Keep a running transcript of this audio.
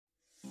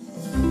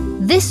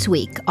This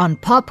week on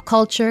Pop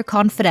Culture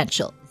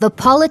Confidential, the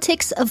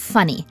politics of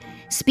funny.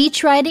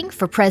 Speechwriting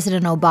for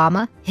President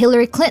Obama,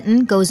 Hillary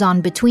Clinton goes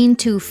on Between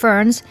Two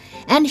Ferns,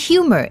 and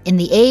humor in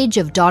the age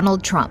of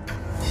Donald Trump.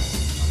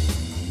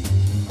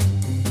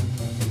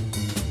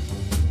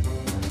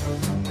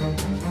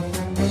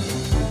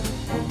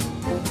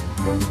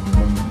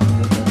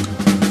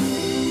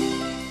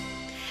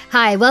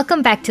 Hi,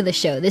 welcome back to the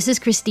show. This is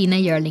Christina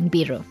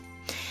Yerling-Biro.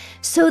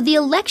 So the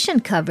election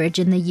coverage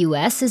in the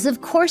U.S. is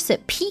of course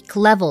at peak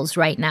levels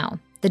right now.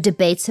 The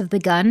debates have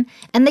begun,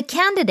 and the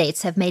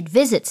candidates have made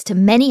visits to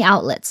many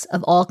outlets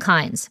of all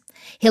kinds.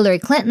 Hillary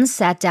Clinton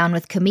sat down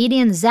with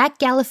comedian Zach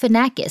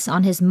Galifianakis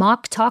on his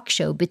mock talk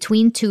show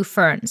Between Two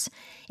Ferns.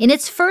 In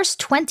its first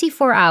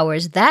 24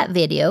 hours, that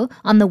video,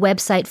 on the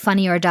website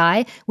Funny or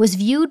Die, was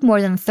viewed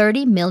more than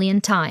 30 million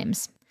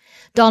times.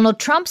 Donald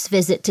Trump's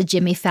visit to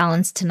Jimmy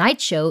Fallon's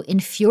Tonight Show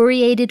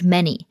infuriated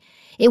many.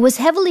 It was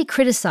heavily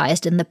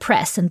criticized in the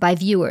press and by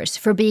viewers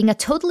for being a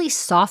totally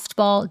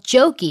softball,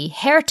 jokey,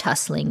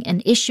 hair-tussling,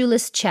 and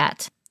issueless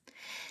chat.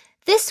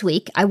 This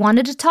week, I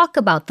wanted to talk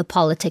about the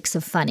politics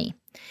of funny.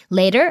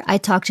 Later, I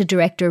talked to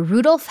director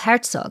Rudolf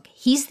Herzog.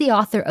 He's the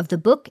author of the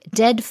book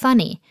Dead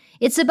Funny.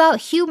 It's about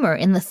humor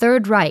in the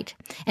Third Reich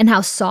and how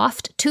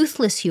soft,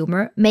 toothless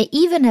humor may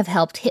even have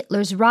helped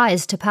Hitler's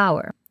rise to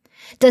power.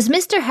 Does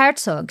Mr.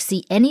 Herzog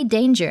see any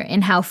danger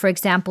in how, for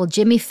example,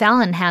 Jimmy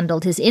Fallon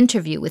handled his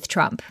interview with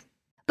Trump?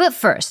 But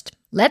first,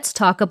 let's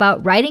talk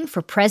about writing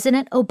for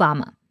President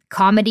Obama,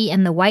 comedy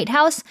in the White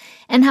House,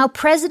 and how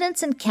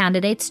presidents and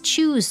candidates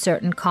choose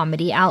certain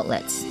comedy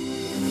outlets.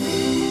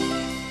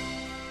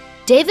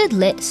 David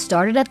Litt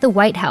started at the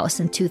White House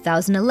in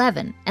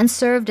 2011 and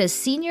served as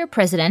senior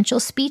presidential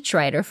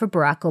speechwriter for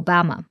Barack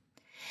Obama.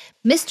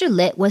 Mr.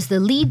 Litt was the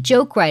lead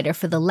joke writer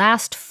for the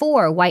last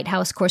 4 White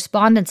House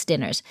Correspondents'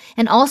 Dinners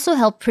and also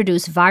helped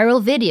produce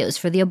viral videos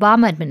for the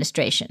Obama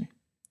administration.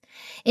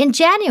 In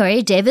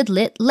January, David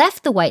Litt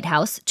left the White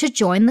House to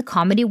join the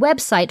comedy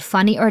website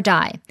Funny or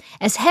Die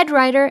as head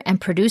writer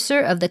and producer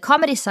of the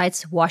comedy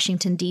site's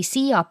Washington,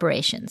 D.C.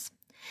 operations.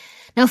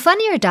 Now,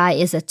 Funny or Die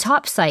is a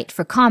top site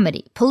for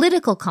comedy,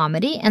 political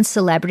comedy, and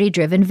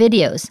celebrity-driven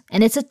videos,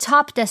 and it's a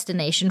top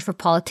destination for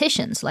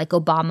politicians like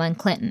Obama and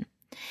Clinton.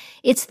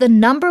 It's the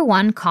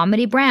 #1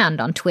 comedy brand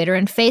on Twitter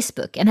and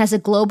Facebook and has a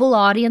global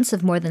audience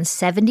of more than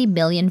 70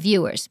 million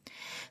viewers.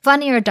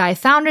 Funny or Die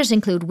founders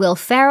include Will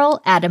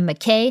Ferrell, Adam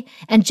McKay,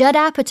 and Judd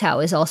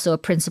Apatow is also a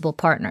principal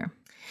partner.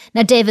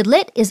 Now, David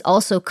Litt is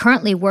also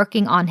currently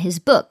working on his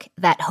book,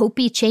 That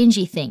Hopey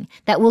Changey Thing,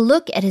 that will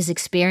look at his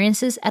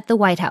experiences at the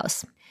White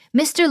House.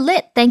 Mr.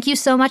 Litt, thank you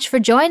so much for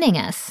joining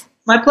us.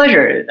 My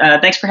pleasure.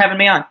 Thanks for having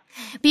me on.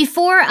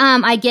 Before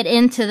I get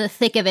into the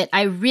thick of it,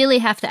 I really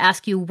have to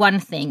ask you one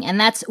thing, and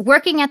that's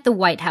working at the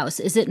White House.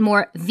 Is it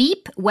more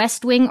Veep,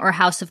 West Wing, or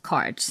House of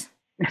Cards?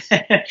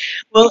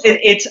 Well,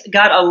 it's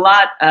got a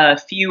lot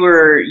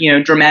fewer,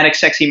 dramatic,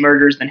 sexy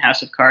murders than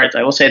House of Cards.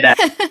 I will say that.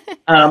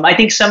 I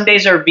think some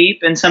days are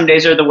Veep and some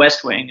days are the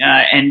West Wing.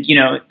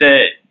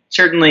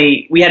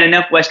 Certainly we had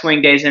enough West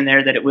Wing days in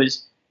there that it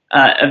was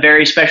a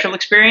very special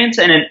experience,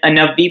 and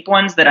enough Veep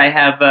ones that I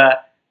have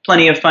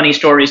plenty of funny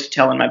stories to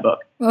tell in my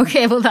book.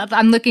 Okay, well,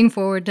 I'm looking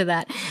forward to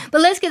that.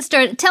 But let's get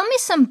started. Tell me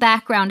some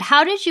background.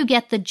 How did you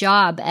get the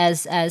job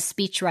as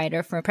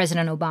speechwriter for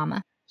President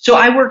Obama? So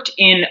I worked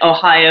in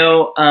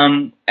Ohio,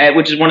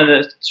 which is one of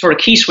the sort of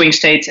key swing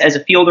states, as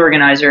a field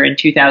organizer in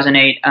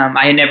 2008.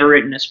 I had never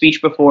written a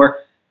speech before,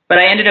 but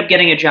I ended up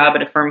getting a job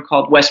at a firm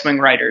called West Wing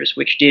Writers,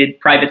 which did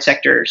private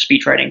sector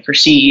speechwriting for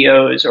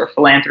CEOs or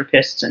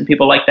philanthropists and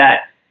people like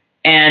that.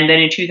 And then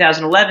in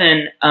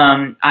 2011,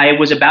 I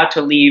was about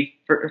to leave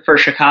for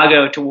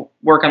Chicago to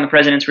work on the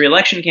president's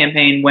reelection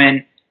campaign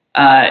when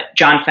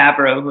Jon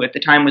Favreau, who at the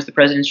time was the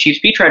president's chief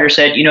speechwriter,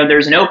 said,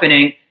 there's an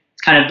opening.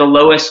 It's kind of the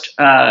lowest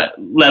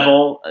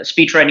level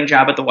speechwriting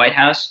job at the White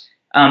House.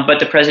 But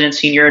the president's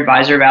senior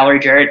advisor, Valerie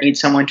Jarrett, needs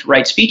someone to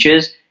write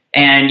speeches.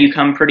 And you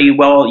come pretty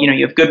well,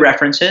 you have good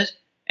references.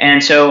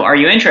 And so are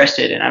you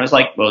interested? And I was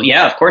like, well,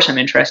 yeah, of course I'm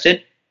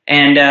interested.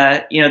 And,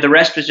 the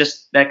rest was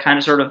just that kind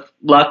of sort of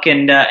luck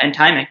and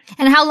timing.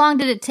 And how long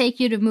did it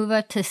take you to move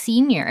up to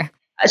senior?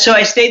 So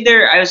I stayed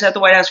there. I was at the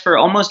White House for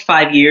almost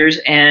 5 years.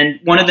 And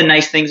one of the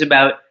nice things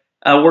about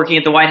working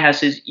at the White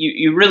House is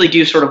you really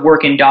do sort of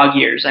work in dog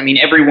years. I mean,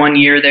 every 1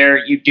 year there,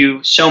 you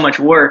do so much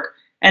work.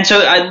 And so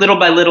little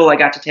by little, I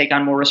got to take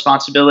on more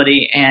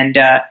responsibility. And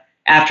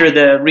after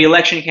the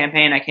reelection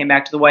campaign, I came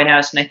back to the White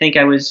House. And I think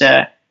I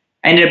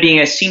ended up being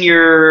a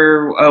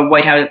senior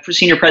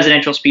senior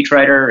presidential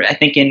speechwriter, I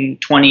think in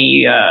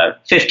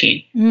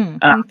 2015,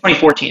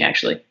 2014,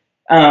 actually.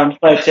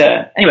 But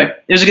anyway,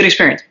 it was a good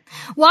experience.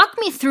 Walk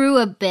me through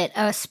a bit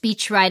a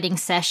speech writing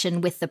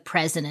session with the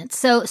president.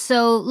 So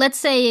let's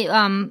say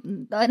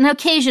an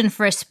occasion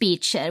for a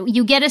speech.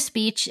 You get a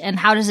speech, and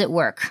how does it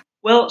work?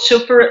 Well, so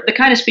for the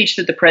kind of speech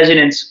that the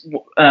president's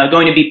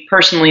going to be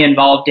personally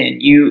involved in,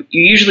 you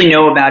usually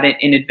know about it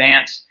in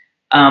advance.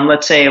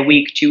 Let's say a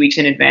week, 2 weeks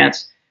in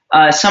advance.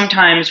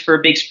 Sometimes for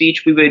a big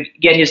speech, we would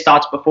get his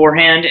thoughts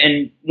beforehand.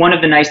 And one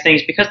of the nice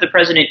things, because the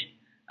president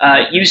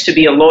used to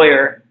be a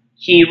lawyer,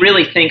 he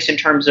really thinks in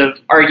terms of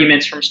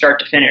arguments from start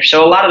to finish.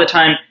 So a lot of the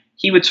time,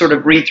 he would sort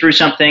of read through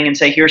something and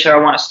say, here's how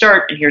I want to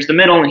start, and here's the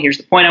middle, and here's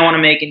the point I want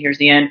to make, and here's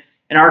the end.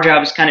 And our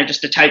job is kind of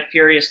just to type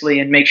furiously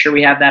and make sure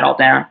we have that all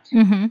down.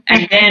 Mm-hmm.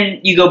 And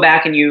then you go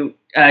back and you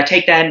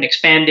take that and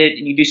expand it,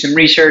 and you do some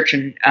research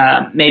and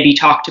maybe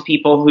talk to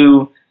people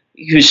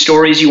whose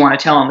stories you want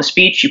to tell on the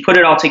speech. You put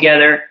it all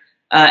together,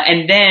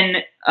 and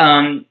then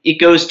it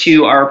goes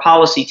to our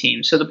policy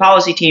team. So the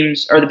policy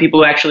teams are the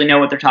people who actually know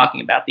what they're talking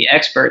about, the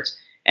experts.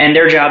 And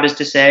their job is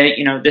to say,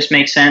 this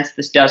makes sense,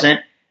 this doesn't.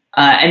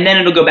 And then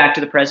it'll go back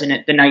to the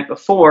president the night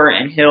before,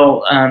 and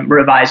he'll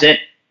revise it.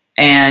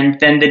 And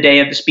then the day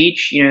of the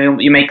speech,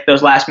 you make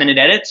those last minute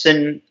edits,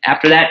 and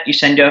after that, you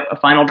send a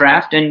final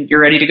draft, and you're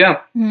ready to go.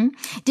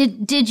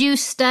 Mm-hmm. Did you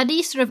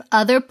study sort of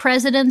other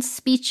presidents'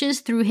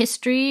 speeches through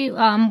history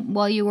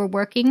while you were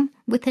working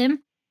with him?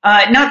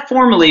 Not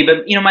formally,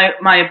 but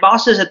my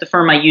bosses at the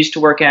firm I used to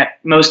work at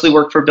mostly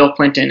worked for Bill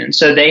Clinton, and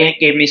so they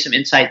gave me some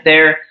insight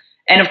there.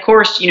 And of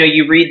course,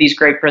 you read these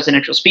great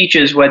presidential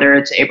speeches, whether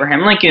it's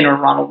Abraham Lincoln or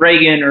Ronald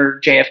Reagan or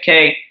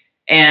JFK,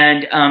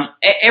 and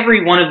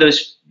every one of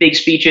those big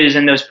speeches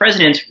and those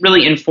presidents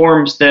really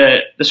informs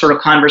the sort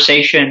of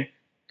conversation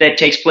that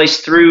takes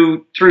place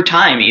through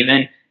time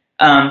even.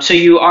 So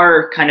you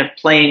are kind of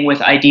playing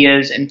with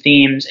ideas and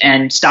themes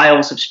and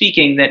styles of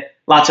speaking that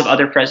lots of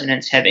other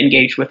presidents have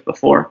engaged with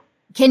before.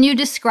 Can you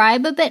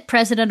describe a bit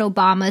President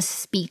Obama's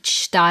speech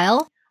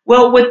style?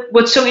 Well,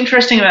 what's so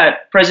interesting about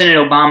President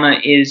Obama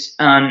is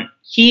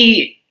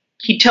he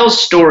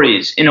tells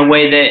stories in a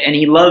way and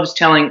he loves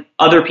telling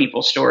other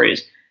people's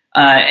stories.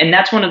 And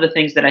that's one of the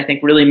things that I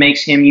think really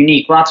makes him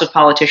unique. Lots of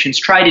politicians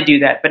try to do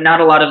that, but not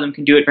a lot of them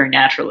can do it very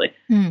naturally.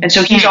 And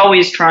so he's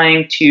always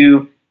trying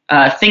to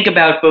think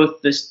about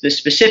both the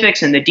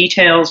specifics and the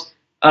details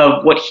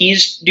of what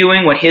he's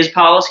doing, what his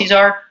policies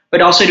are,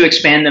 but also to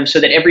expand them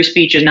so that every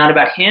speech is not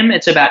about him,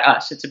 it's about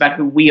us. It's about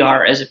who we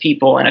are as a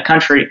people and a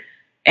country.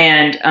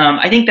 And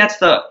I think that's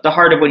the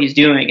heart of what he's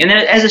doing. And then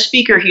as a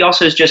speaker, he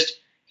also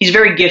he's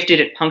very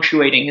gifted at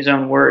punctuating his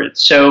own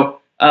words. So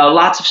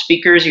lots of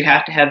speakers, you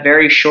have to have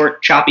very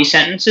short, choppy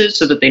sentences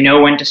so that they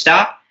know when to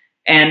stop.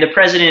 And the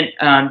president,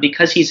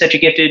 because he's such a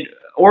gifted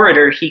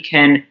orator, he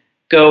can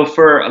go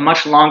for a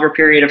much longer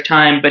period of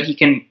time, but he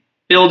can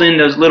build in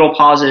those little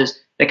pauses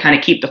that kind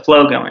of keep the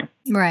flow going.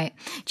 Right.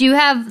 Do you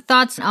have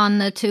thoughts on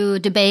the two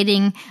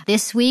debating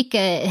this week,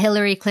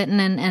 Hillary Clinton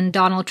and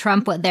Donald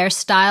Trump, what their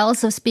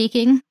styles of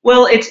speaking?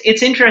 Well,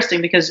 it's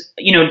interesting because,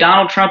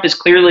 Donald Trump is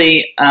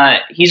clearly,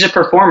 he's a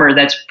performer.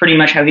 That's pretty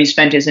much how he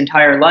spent his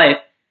entire life.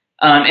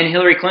 And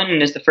Hillary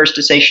Clinton is the first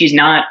to say she's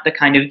not the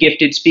kind of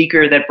gifted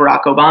speaker that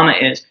Barack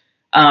Obama is.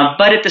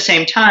 But at the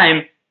same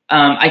time,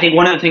 I think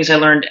one of the things I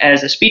learned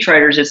as a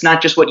speechwriter is it's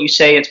not just what you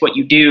say, it's what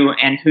you do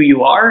and who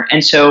you are.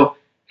 And so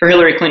for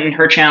Hillary Clinton,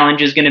 her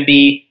challenge is going to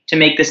be to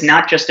make this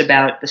not just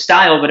about the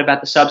style, but about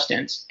the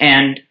substance.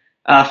 And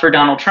for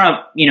Donald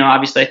Trump,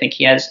 obviously I think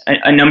he has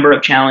a number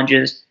of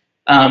challenges,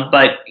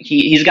 but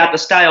he's got the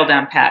style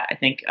down pat. I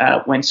think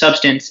when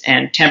substance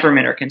and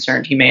temperament are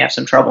concerned, he may have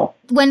some trouble.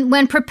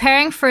 When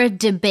preparing for a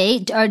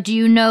debate, do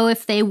you know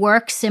if they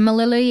work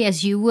similarly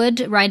as you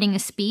would writing a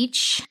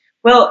speech?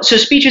 Well, so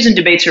speeches and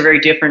debates are very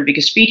different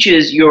because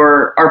speeches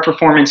are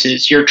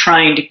performances. You're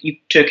trying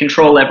to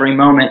control every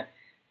moment.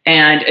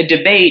 And a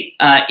debate,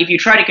 if you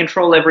try to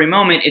control every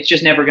moment, it's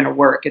just never going to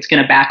work. It's going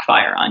to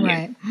backfire on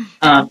you.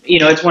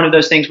 It's one of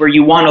those things where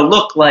you want to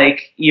look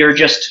like you're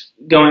just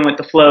going with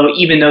the flow,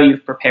 even though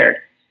you've prepared.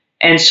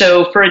 And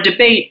so for a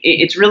debate,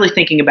 it's really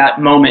thinking about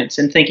moments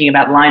and thinking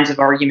about lines of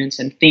arguments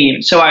and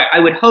themes. So I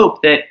would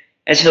hope that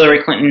as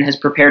Hillary Clinton has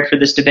prepared for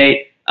this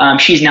debate,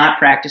 she's not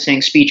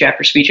practicing speech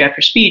after speech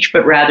after speech,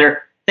 but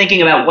rather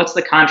thinking about what's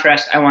the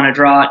contrast I want to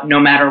draw no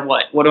matter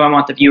what. What do I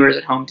want the viewers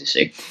at home to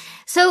see?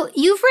 So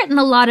you've written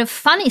a lot of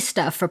funny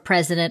stuff for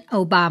President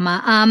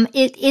Obama.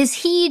 Is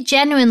he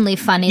genuinely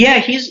funny? Yeah,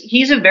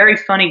 he's a very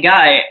funny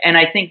guy, and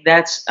I think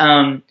that's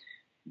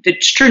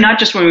true not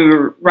just when we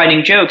were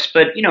writing jokes,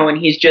 but when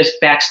he's just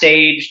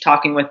backstage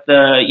talking with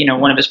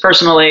one of his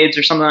personal aides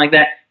or something like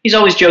that. He's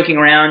always joking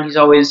around. He's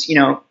always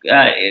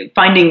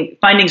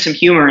finding some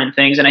humor in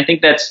things, and I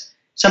think that's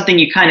something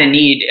you kind of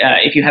need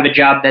if you have a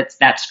job that's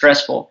that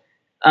stressful.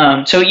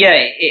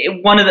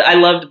 I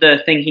loved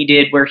the thing he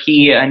did where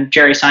he and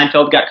Jerry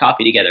Seinfeld got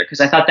coffee together because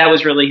I thought that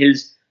was really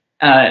his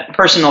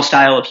personal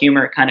style of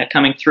humor kind of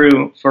coming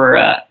through for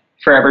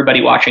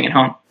everybody watching at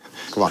home.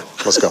 Come on,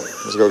 let's go.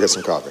 Let's go get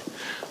some coffee.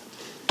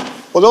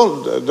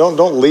 Well,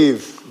 don't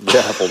leave the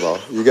apple though.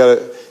 You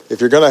gotta,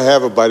 if you're gonna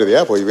have a bite of the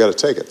apple, you've got to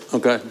take it.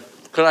 Okay.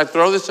 Could I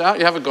throw this out?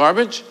 You have a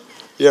garbage?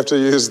 You have to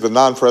use the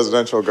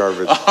non-presidential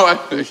garbage.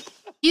 Oh,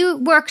 You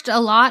worked a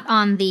lot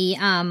on the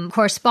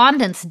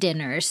correspondence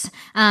dinners,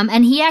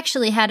 and he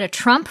actually had a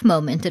Trump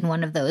moment in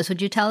one of those.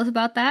 Would you tell us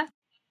about that?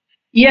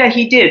 Yeah,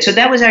 he did. So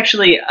that was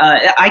actually,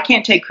 I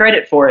can't take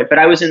credit for it, but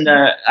I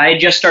had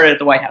just started at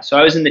the White House, so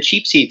I was in the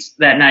cheap seats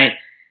that night.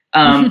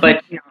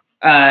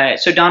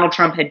 So Donald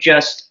Trump had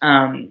just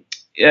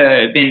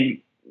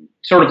been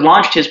sort of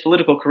launched his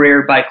political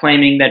career by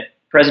claiming that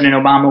President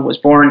Obama was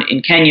born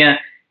in Kenya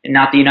and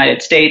not the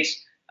United States.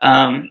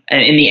 And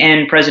in the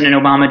end, President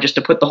Obama, just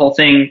to put the whole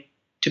thing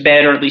to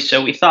bed, or at least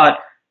so we thought,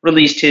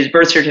 released his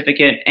birth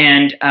certificate.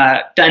 And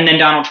then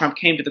Donald Trump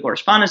came to the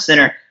Correspondence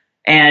Center.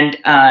 And,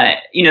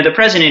 the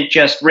president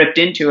just ripped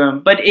into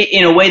him, but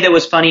in a way that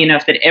was funny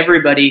enough that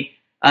everybody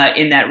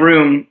in that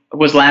room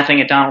was laughing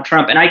at Donald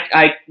Trump. And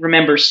I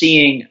remember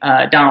seeing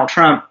Donald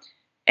Trump,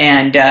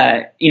 and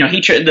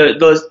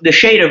the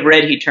shade of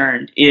red he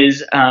turned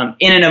is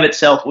in and of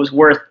itself was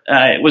worth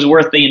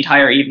the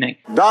entire evening.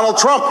 Donald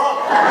Trump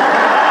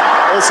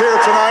is here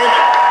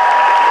tonight.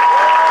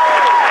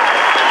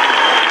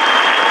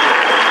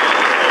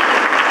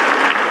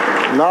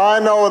 Now, I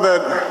know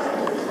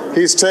that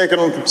he's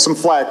taken some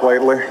flack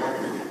lately,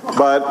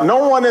 but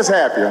no one is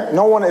happier,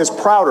 no one is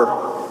prouder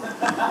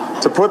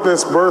to put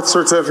this birth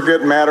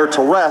certificate matter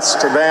to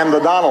rest than the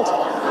Donald.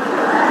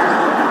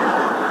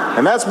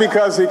 And that's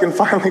because he can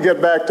finally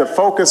get back to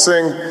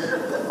focusing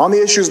on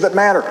the issues that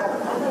matter.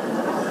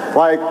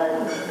 Like,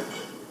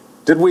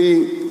 did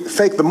we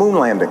fake the moon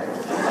landing?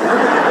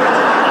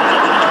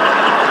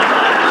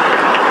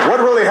 What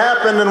really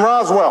happened in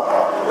Roswell?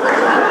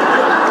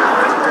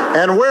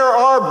 And where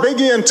are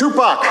Biggie and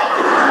Tupac?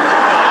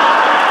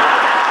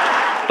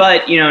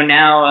 But,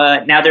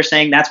 now they're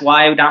saying that's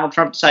why Donald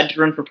Trump decided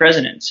to run for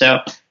president. So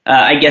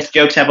I guess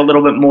jokes have a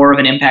little bit more of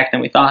an impact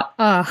than we thought.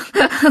 Oh,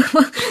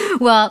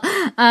 well,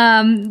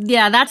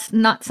 that's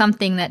not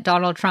something that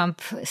Donald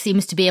Trump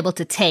seems to be able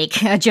to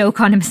take, a joke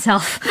on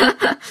himself.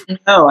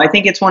 No, I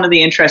think it's one of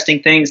the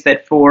interesting things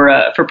that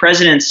for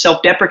presidents,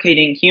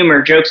 self-deprecating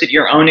humor, jokes at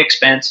your own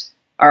expense,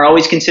 are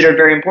always considered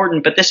very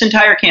important. But this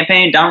entire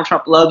campaign, Donald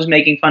Trump loves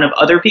making fun of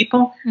other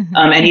people,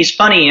 and he's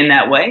funny in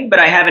that way. But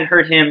I haven't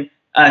heard him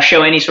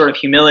show any sort of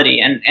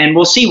humility, and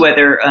we'll see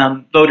whether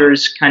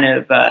voters kind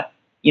of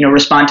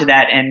respond to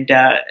that, and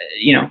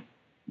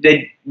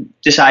they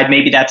decide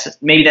maybe that's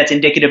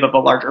indicative of a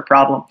larger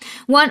problem.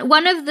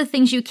 One of the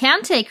things you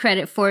can take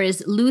credit for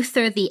is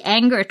Luther, the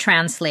anger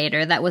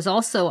translator, that was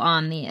also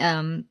on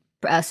the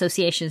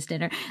association's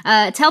dinner.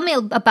 Tell me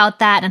about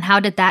that, and how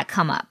did that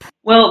come up?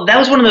 Well, that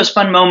was one of those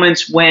fun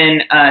moments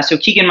when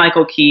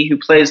Keegan-Michael Key, who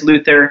plays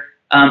Luther,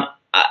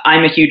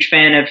 I'm a huge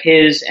fan of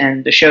his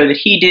and the show that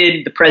he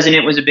did. The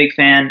president was a big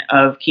fan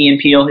of Key and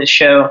Peele, his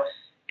show.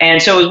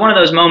 And so it was one of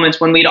those moments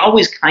when we'd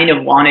always kind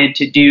of wanted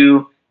to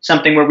do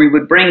something where we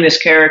would bring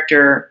this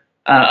character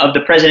of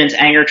the president's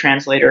anger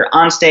translator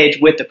on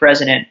stage with the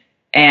president.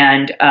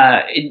 And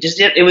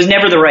it was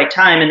never the right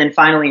time. And then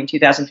finally in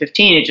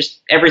 2015,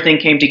 everything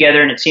came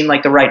together and it seemed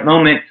like the right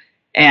moment.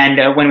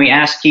 And when we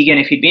asked Keegan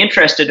if he'd be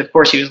interested, of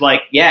course he was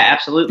like, yeah,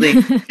 absolutely.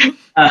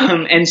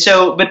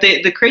 But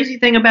the crazy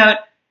thing about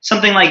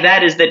something like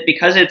that is that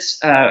because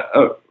it's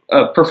a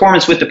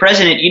performance with the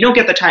president, you don't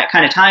get the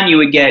kind of time you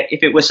would get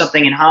if it was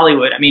something in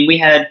Hollywood. I mean, we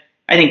had,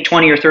 I think,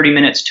 20 or 30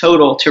 minutes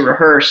total to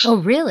rehearse. Oh,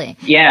 really?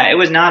 Yeah, it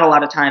was not a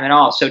lot of time at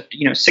all. So,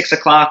 6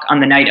 o'clock on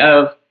the night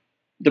of,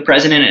 the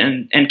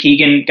president and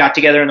Keegan got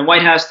together in the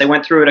White House. They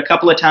went through it a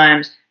couple of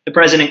times. The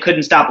president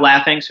couldn't stop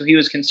laughing, so he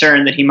was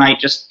concerned that he might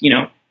just,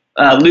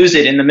 lose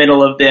it in the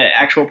middle of the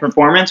actual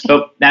performance.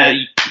 But now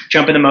you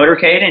jump in the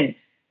motorcade and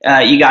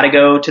you got to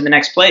go to the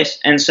next place.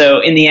 And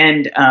so in the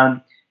end,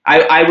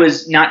 I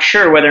was not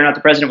sure whether or not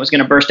the president was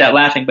going to burst out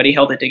laughing, but he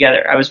held it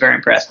together. I was very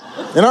impressed.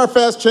 In our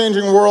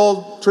fast-changing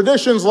world,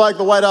 traditions like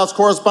the White House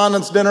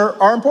Correspondents' Dinner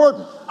are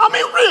important. I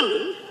mean,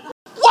 really?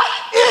 What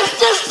is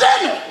this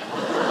dinner?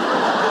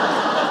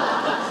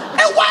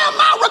 And why am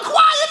I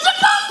required to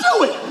come to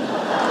it?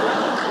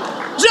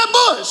 Jeb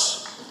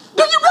Bush,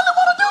 do you really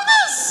want to do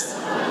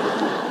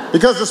this?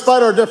 Because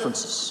despite our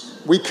differences,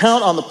 we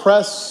count on the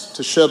press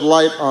to shed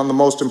light on the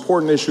most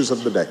important issues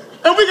of the day.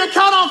 And we can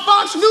count on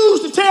Fox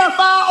News to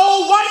terrify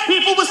old white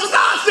people with some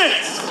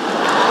nonsense.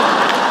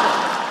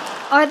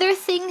 Are there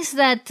things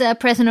that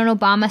President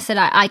Obama said,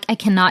 I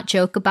cannot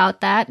joke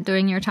about that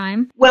during your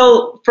time?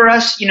 Well, for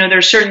us,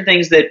 there's certain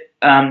things that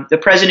the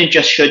president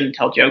just shouldn't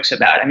tell jokes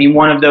about. I mean,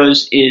 one of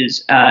those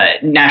is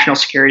national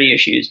security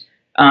issues.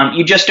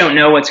 You just don't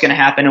know what's going to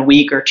happen a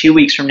week or 2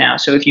 weeks from now.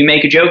 So if you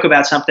make a joke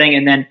about something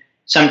and then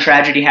some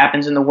tragedy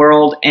happens in the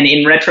world, and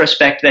in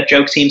retrospect that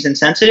joke seems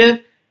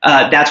insensitive,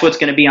 that's what's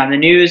going to be on the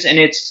news, and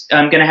it's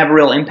going to have a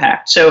real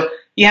impact. So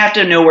you have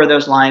to know where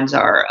those lines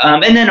are.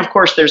 And then, of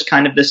course, there's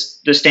kind of the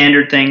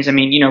standard things. I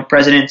mean,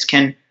 presidents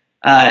can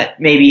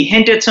maybe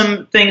hint at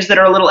some things that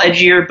are a little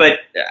edgier, but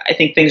I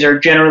think things are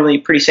generally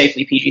pretty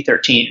safely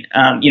PG-13.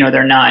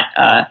 They're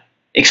not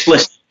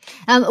explicit.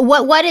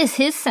 What is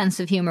his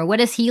sense of humor? What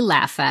does he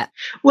laugh at?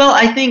 Well,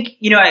 I think,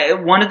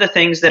 one of the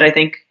things that I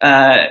think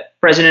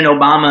President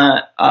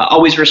Obama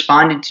always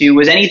responded to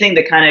was anything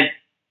that kind of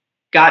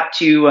got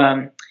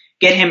to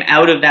get him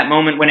out of that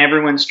moment when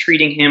everyone's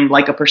treating him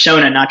like a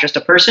persona, not just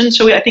a person.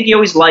 So I think he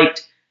always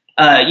liked,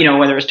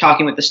 whether it was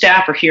talking with the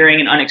staff or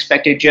hearing an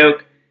unexpected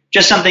joke,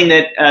 just something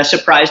that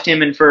surprised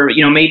him. And for,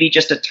 maybe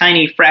just a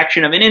tiny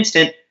fraction of an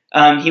instant,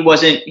 he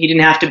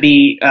didn't have to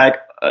be,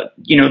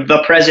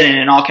 the president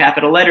in all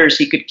capital letters.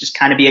 He could just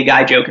kind of be a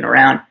guy joking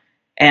around.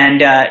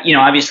 And,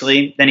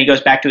 obviously then he goes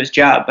back to his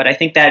job. But I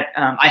think that,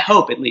 I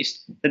hope at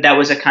least, that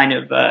was a kind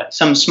of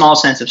some small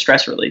sense of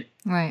stress relief.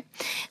 Right.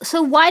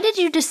 So why did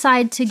you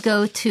decide to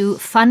go to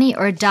Funny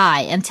or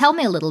Die? And tell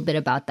me a little bit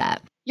about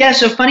that. Yeah,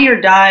 so Funny or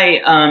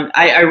Die,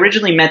 I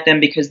originally met them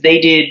because they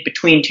did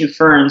Between Two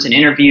Ferns, an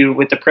interview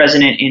with the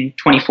president in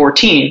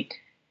 2014.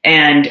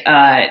 And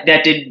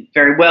that did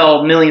very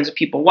well. Millions of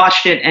people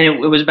watched it. And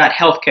it was about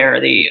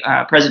healthcare, the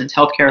president's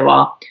healthcare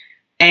law.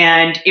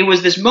 And it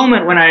was this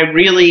moment when I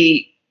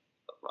really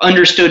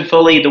understood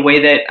fully the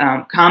way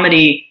that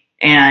comedy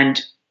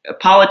and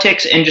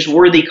politics and just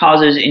worthy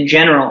causes in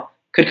general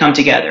could come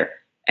together.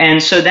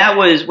 And so that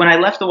was when I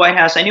left the White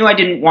House. I knew I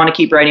didn't want to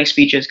keep writing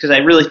speeches because I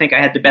really think I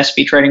had the best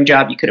speechwriting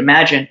job you could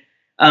imagine.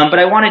 But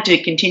I wanted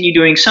to continue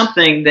doing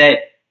something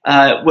that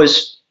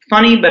was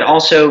funny, but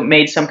also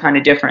made some kind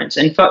of difference.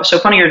 And so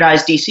Funny or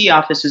Die's DC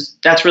office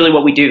that's really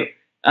what we do.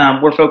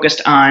 We're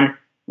focused on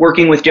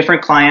working with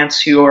different clients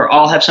who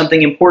all have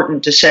something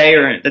important to say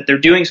or that they're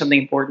doing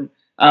something important.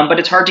 But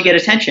it's hard to get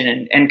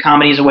attention, and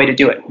comedy is a way to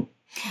do it.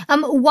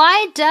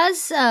 Why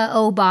does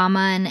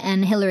Obama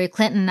and Hillary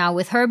Clinton, now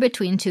with her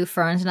Between Two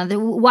Ferns,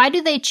 why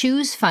do they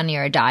choose Funny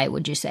or Die,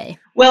 would you say?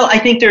 Well, I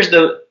think there's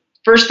the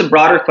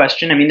broader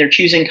question. I mean, they're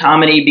choosing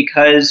comedy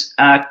because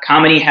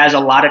comedy has a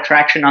lot of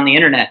traction on the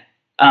internet,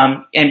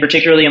 and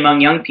particularly among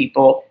young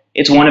people.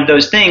 It's one of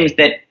those things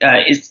that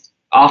is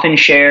often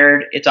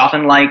shared. It's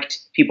often liked.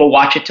 People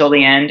watch it till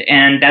the end,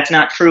 and that's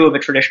not true of a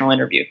traditional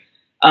interview.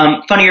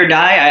 Funny or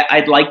Die,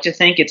 I'd like to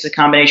think it's a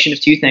combination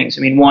of two things.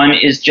 I mean, one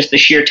is just the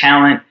sheer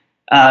talent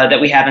that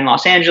we have in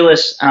Los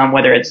Angeles,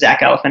 whether it's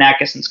Zach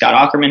Galifianakis and Scott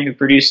Aukerman, who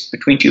produced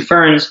Between Two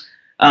Ferns,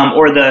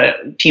 or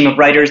the team of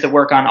writers that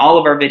work on all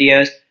of our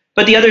videos.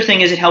 But the other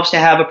thing is it helps to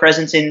have a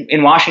presence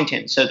in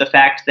Washington. So the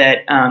fact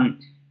that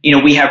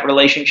we have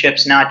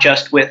relationships not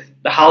just with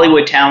the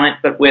Hollywood talent,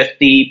 but with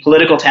the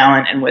political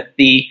talent and with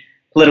the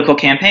political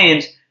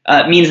campaigns,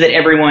 means that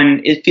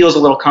everyone feels a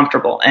little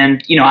comfortable.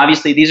 And,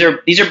 obviously these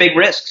are big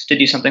risks to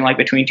do something like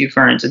Between Two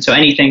Ferns. And so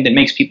anything that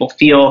makes people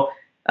feel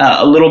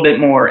a little bit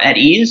more at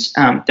ease,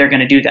 they're going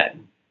to do that.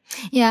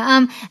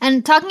 Yeah.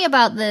 And talking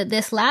about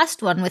this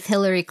last one with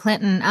Hillary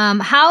Clinton,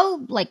 how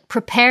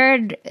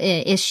prepared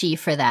is she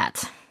for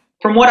that?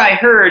 From what I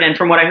heard and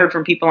from what I heard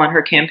from people on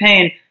her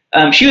campaign,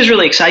 she was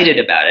really excited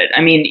about it.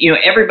 I mean,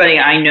 everybody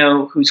I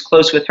know who's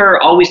close with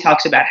her always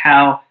talks about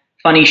how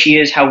funny she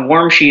is, how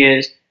warm she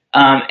is.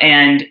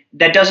 And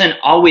that doesn't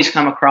always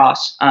come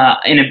across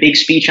in a big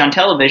speech on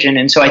television.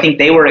 And so I think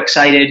they were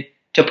excited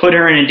to put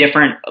her in a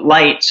different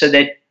light so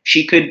that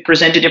she could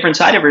present a different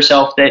side of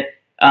herself that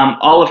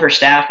all of her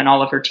staff and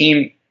all of her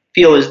team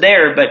feel is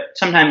there, but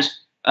sometimes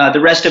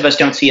the rest of us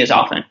don't see as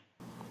often.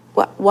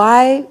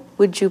 Why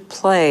would you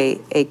play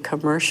a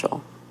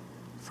commercial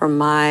for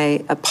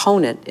my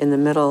opponent in the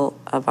middle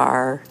of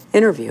our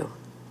interview?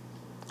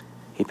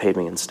 He paid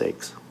me in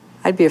steaks.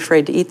 I'd be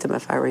afraid to eat them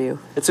if I were you.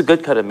 It's a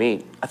good cut of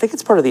meat. I think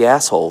it's part of the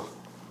asshole.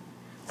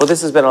 Well,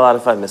 this has been a lot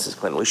of fun, Mrs.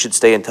 Clinton. We should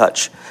stay in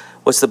touch.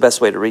 What's the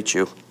best way to reach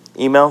you?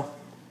 Email?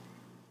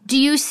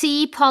 Do you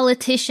see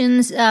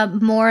politicians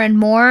more and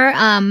more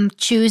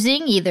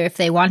choosing, either if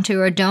they want to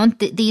or don't,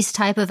 these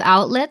type of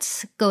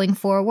outlets going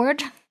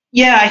forward?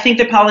 Yeah, I think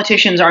that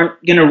politicians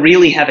aren't going to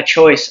really have a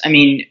choice. I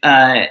mean,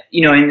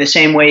 in the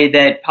same way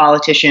that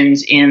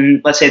politicians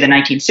in, let's say, the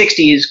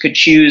 1960s could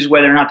choose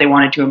whether or not they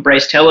wanted to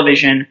embrace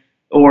television,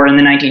 or in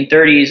the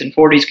 1930s and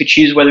 40s could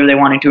choose whether they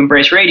wanted to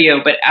embrace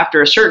radio. But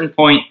after a certain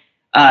point,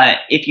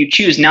 if you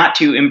choose not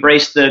to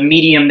embrace the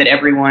medium that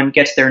everyone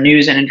gets their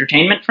news and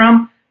entertainment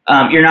from,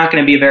 you're not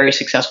going to be a very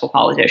successful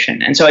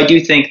politician. And so I do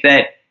think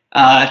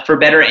that for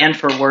better and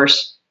for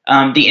worse,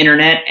 the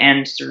internet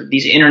and sort of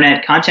these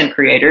internet content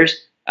creators,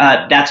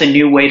 that's a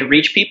new way to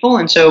reach people.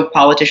 And so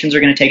politicians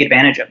are going to take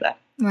advantage of that.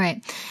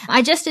 Right.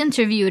 I just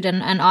interviewed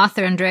an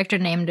author and director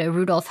named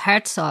Rudolf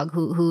Herzog,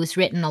 who's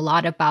written a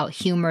lot about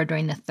humor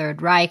during the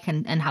Third Reich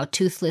and how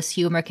toothless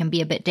humor can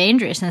be a bit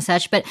dangerous and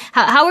such. But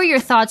how are your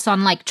thoughts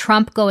on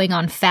Trump going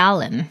on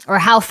Fallon, or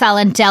how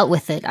Fallon dealt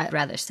with it, I'd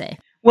rather say?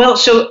 Well,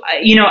 so,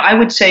 I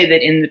would say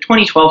that in the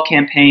 2012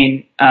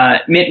 campaign,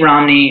 Mitt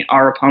Romney,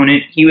 our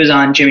opponent, he was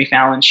on Jimmy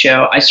Fallon's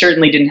show. I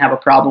certainly didn't have a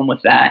problem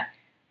with that.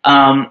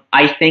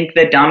 I think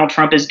that Donald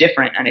Trump is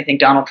different, and I think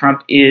Donald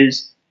Trump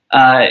is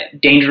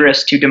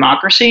dangerous to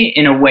democracy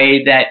in a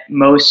way that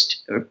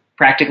most,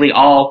 practically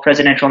all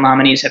presidential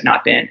nominees have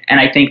not been. And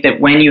I think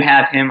that when you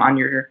have him on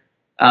your,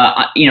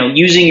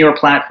 using your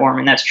platform,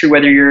 and that's true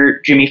whether you're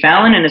Jimmy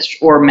Fallon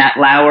or Matt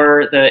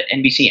Lauer, the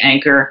NBC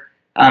anchor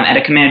at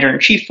a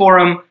commander-in-chief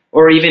forum,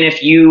 or even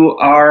if you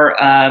are,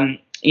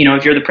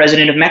 if you're the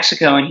president of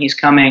Mexico and he's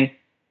coming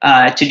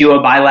to do a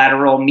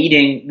bilateral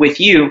meeting with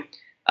you,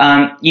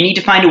 you need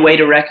to find a way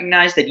to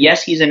recognize that,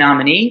 yes, he's a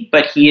nominee,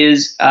 but he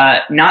is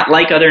not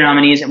like other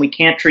nominees, and we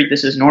can't treat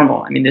this as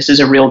normal. I mean, this is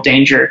a real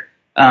danger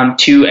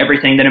to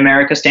everything that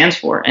America stands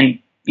for. And,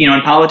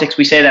 in politics,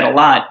 we say that a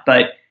lot,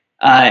 but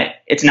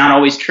It's not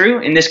always true.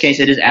 In this case,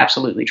 it is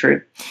absolutely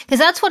true. Because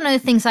that's one of the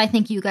things I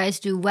think you guys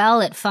do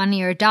well at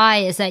Funny or Die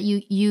is that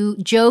you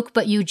joke,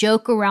 but you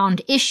joke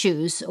around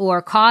issues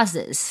or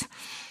causes.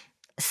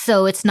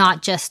 So it's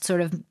not just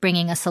sort of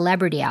bringing a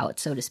celebrity out,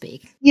 so to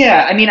speak.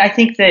 Yeah, I mean, I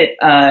think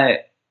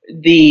that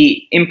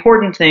the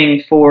important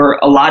thing for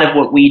a lot of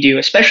what we do,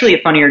 especially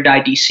at Funny or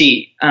Die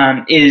DC,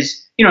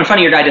 is,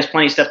 Funny or Die does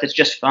plenty of stuff that's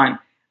just fun.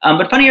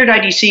 But Funny or Die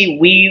DC,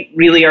 we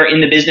really are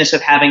in the business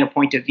of having a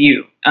point of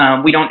view.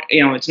 We don't,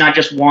 it's not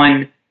just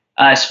one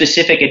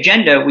specific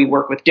agenda. We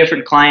work with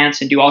different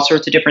clients and do all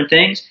sorts of different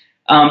things.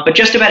 But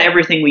just about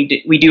everything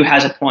we do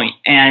has a point.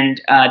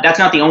 And that's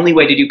not the only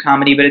way to do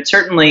comedy, but it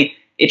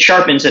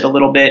sharpens it a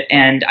little bit.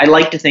 And I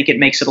like to think it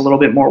makes it a little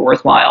bit more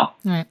worthwhile.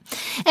 Right.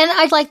 And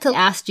I'd like to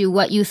ask you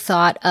what you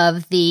thought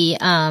of the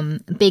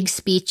big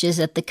speeches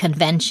at the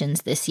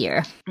conventions this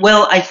year.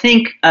 Well, I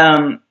think,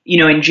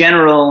 in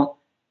general,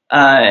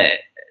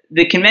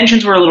 the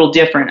conventions were a little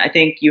different. I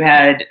think you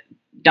had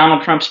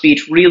Donald Trump's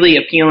speech really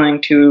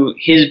appealing to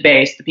his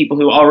base, the people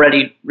who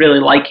already really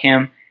like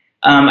him.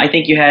 I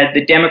think you had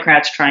the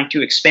Democrats trying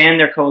to expand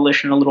their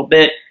coalition a little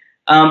bit.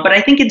 But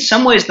I think in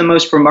some ways the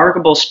most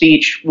remarkable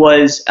speech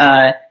was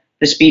the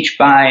speech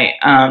by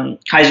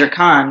Kaiser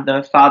Khan,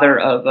 the father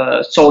of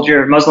a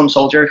Muslim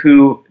soldier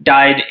who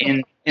died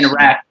in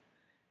Iraq.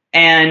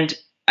 And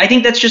I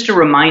think that's just a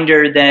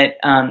reminder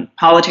that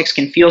politics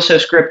can feel so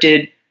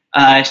scripted.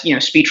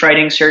 Speech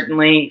writing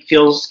certainly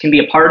can be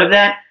a part of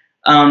that.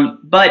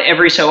 But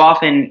every so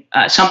often,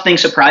 something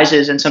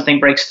surprises and something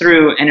breaks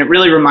through, and it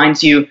really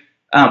reminds you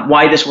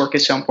why this work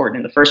is so important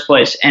in the first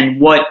place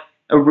and what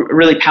a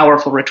really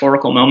powerful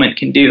rhetorical moment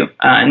can do.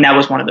 And that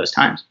was one of those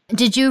times.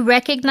 Did you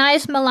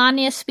recognize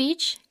Melania's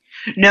speech?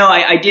 No,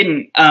 I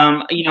didn't.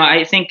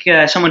 I think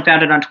someone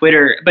found it on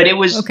Twitter, but it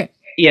was... Okay.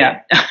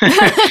 Yeah.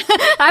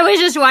 I was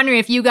just wondering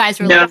if you guys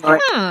were We've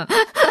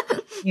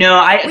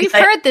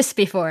heard this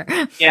before.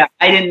 Yeah,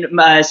 I didn't.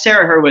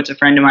 Sarah Hurwitz, a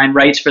friend of mine,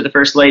 writes for the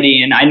First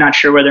Lady, and I'm not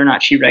sure whether or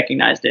not she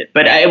recognized it.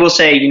 But I will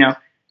say,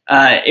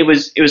 it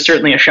was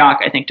certainly a shock,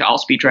 I think, to all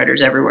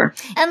speechwriters everywhere.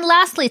 And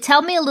lastly,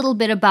 tell me a little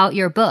bit about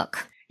your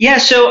book. Yeah,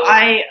 so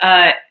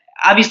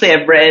obviously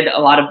I've read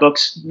a lot of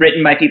books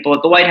written by people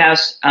at the White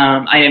House.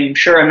 I am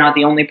sure I'm not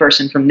the only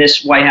person from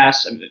this White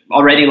House.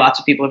 Already lots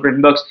of people have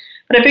written books.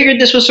 But I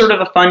figured this was sort of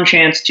a fun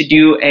chance to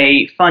do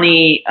a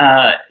funny,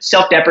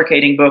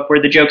 self-deprecating book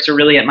where the jokes are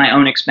really at my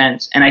own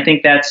expense. And I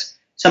think that's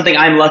something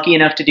I'm lucky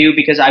enough to do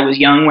because I was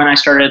young when I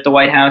started at the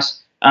White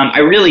House. I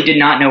really did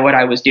not know what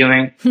I was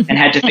doing and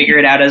had to figure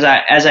it out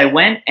as I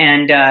went.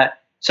 And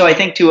so I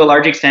think to a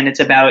large extent it's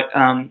about,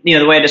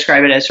 the way I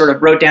describe it as sort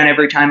of wrote down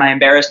every time I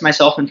embarrassed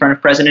myself in front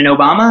of President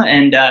Obama.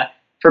 And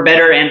for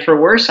better and for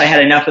worse, I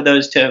had enough of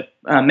those to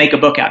make a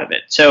book out of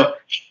it. So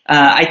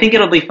I think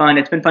it'll be fun.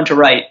 It's been fun to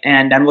write,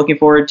 and I'm looking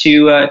forward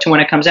to when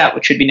it comes out,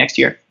 which should be next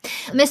year.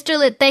 Mr.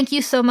 Litt, thank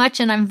you so much,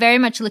 and I'm very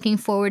much looking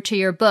forward to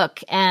your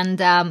book. And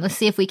let's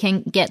see if we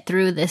can get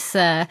through this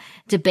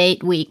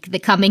debate week, the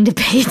coming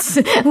debates,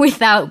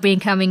 without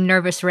becoming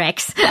nervous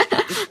wrecks.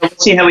 We'll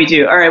see how we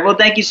do. All right. Well,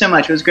 thank you so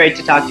much. It was great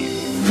to talk to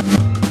you.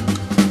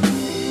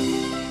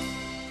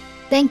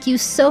 Thank you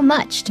so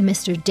much to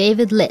Mr.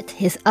 David Litt.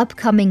 His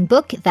upcoming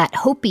book, That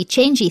Hopey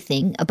Changey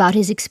Thing, about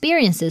his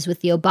experiences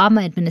with the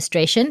Obama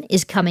administration,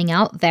 is coming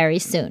out very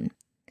soon.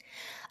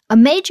 A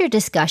major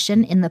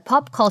discussion in the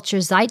pop culture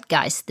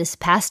zeitgeist this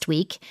past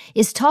week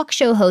is talk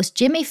show host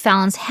Jimmy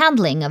Fallon's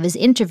handling of his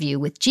interview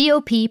with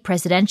GOP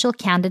presidential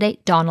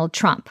candidate Donald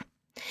Trump.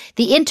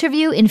 The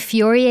interview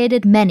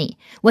infuriated many.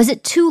 Was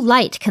it too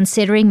light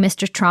considering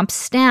Mr. Trump's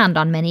stand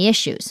on many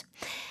issues?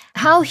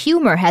 How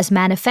humor has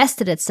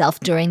manifested itself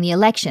during the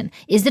election.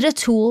 Is it a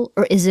tool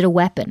or is it a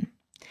weapon?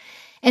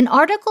 An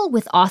article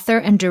with author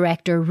and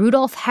director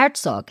Rudolf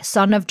Herzog,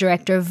 son of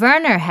director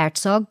Werner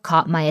Herzog,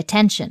 caught my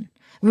attention.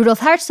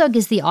 Rudolf Herzog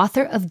is the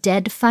author of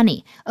Dead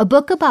Funny, a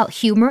book about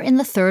humor in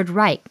the Third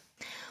Reich.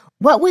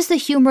 What was the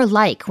humor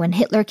like when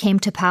Hitler came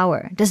to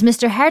power? Does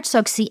Mr.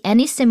 Herzog see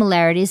any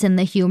similarities in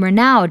the humor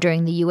now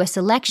during the U.S.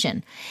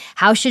 election?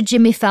 How should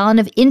Jimmy Fallon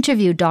have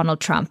interviewed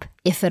Donald Trump,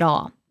 if at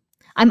all?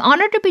 I'm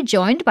honored to be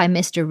joined by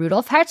Mr.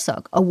 Rudolf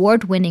Herzog,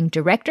 award-winning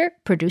director,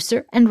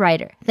 producer, and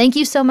writer. Thank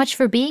you so much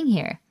for being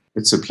here.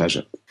 It's a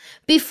pleasure.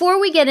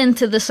 Before we get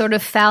into the sort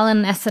of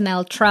Fallon,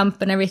 SNL,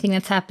 Trump, and everything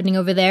that's happening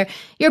over there,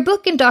 your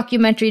book and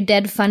documentary,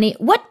 Dead Funny,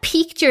 what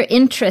piqued your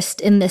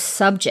interest in this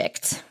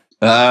subject?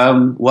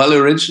 Well,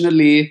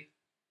 originally,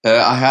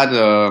 I had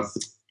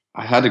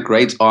a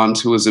great aunt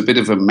who was a bit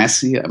of a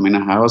messy. I mean,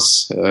 her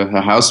house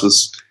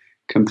was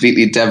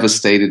completely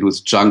devastated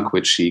with junk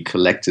which she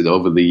collected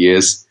over the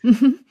years.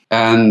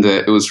 And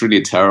it was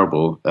really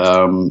terrible.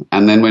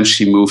 And then when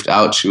she moved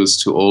out, she was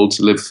too old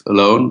to live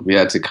alone. We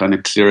had to kind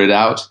of clear it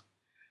out.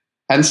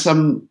 And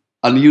some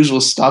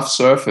unusual stuff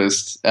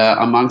surfaced,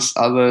 amongst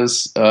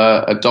others,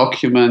 a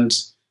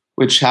document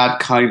which had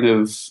kind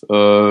of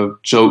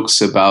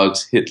jokes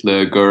about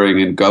Hitler,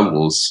 Goering, and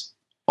Goebbels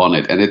on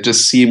it. And it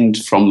just seemed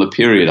from the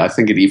period, I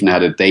think it even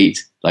had a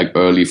date, like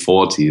early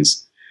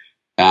 40s.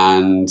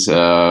 And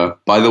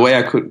by the way,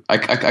 I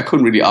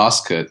couldn't really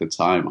ask her at the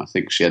time. I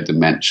think she had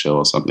dementia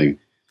or something.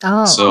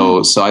 Oh.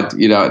 So I,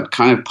 it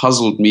kind of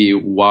puzzled me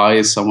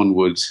why someone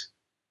would,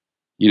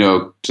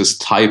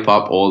 just type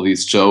up all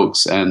these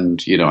jokes.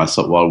 And, I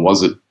thought, well,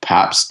 was it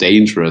perhaps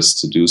dangerous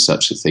to do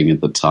such a thing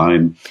at the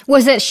time?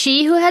 Was it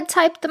she who had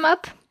typed them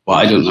up? Well,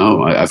 I don't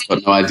know. I've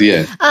got no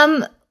idea.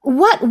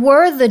 What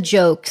were the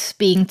jokes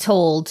being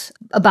told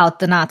about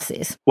the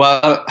Nazis?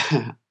 Well,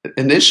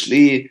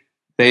 initially,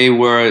 they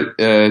were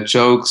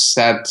jokes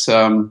that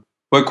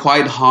were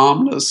quite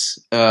harmless.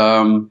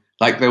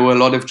 Like there were a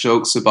lot of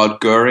jokes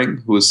about Goering,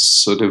 who was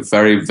sort of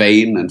very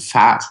vain and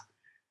fat,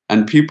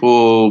 and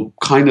people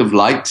kind of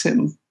liked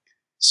him.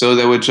 So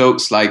there were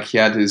jokes like he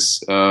had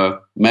his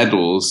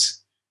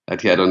medals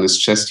that he had on his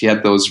chest. He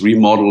had those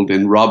remodeled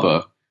in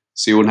rubber,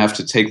 so you wouldn't have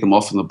to take them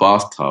off in the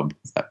bathtub,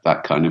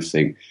 that kind of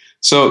thing.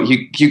 So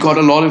you got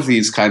a lot of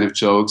these kind of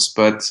jokes,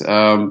 but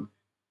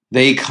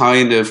they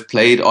kind of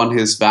played on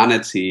his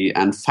vanity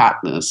and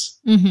fatness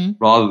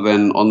rather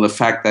than on the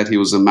fact that he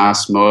was a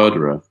mass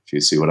murderer, if you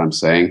see what I'm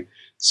saying.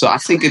 So I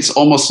think it's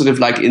almost sort of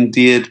like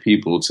endeared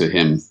people to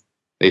him.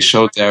 They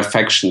showed their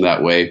affection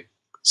that way.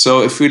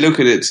 So if we look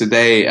at it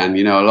today, and,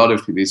 a lot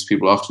of these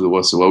people after the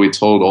war said, well, we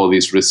told all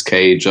these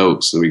risque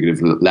jokes so we could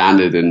have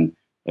landed in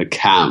a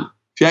camp.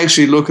 If you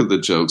actually look at the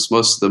jokes,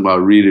 most of them are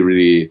really,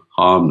 really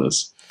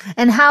harmless.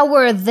 And how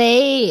were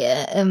they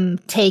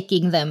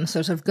taking them,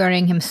 sort of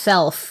Goering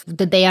himself?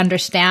 Did they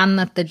understand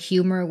that the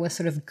humor was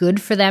sort of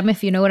good for them,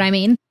 if you know what I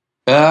mean?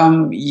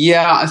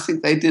 Yeah, I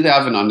think they did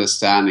have an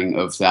understanding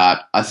of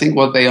that. I think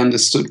what they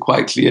understood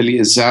quite clearly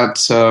is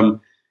that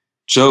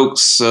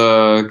jokes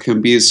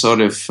can be sort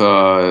of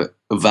a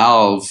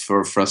valve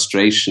for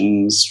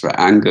frustrations, for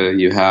anger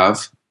you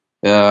have.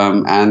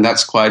 And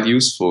that's quite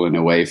useful in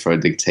a way for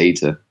a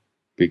dictator.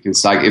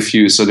 Because like if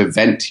you sort of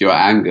vent your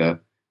anger,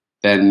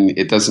 then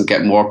it doesn't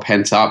get more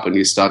pent up and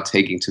you start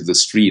taking to the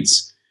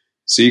streets.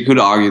 So you could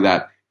argue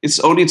that it's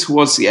only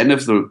towards the end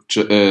of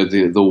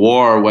the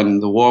war, when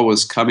the war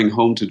was coming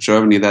home to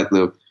Germany, that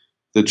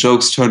the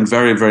jokes turned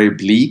very, very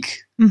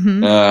bleak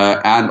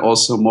and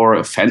also more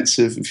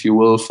offensive, if you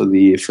will, from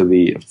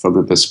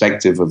the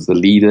perspective of the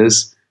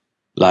leaders,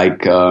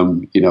 like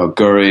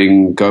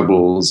Goering,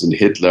 Goebbels, and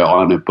Hitler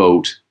on a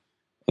boat,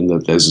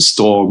 and there's a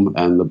storm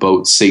and the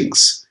boat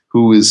sinks.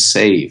 Who is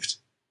saved?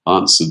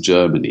 Answer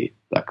Germany.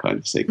 That kind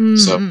of thing.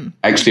 So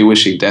actually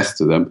wishing death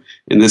to them.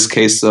 In this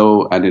case,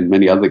 though, and in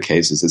many other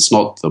cases, it's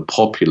not the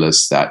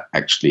populace that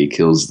actually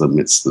kills them.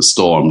 It's the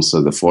storms,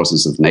 so the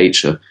forces of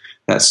nature.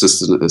 That's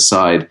just an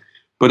aside.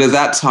 But at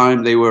that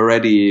time, they were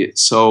already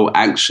so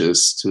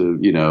anxious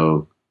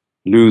to,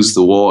 lose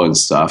the war and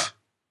stuff,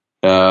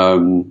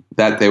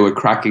 that they were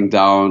cracking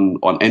down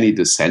on any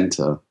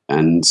dissenter.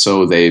 And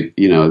so they,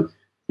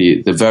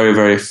 the very,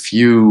 very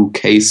few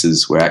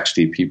cases where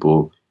actually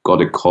people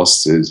got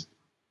accosted,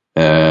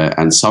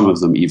 and some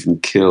of them even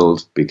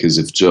killed because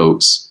of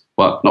jokes.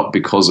 Well, not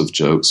because of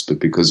jokes, but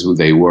because who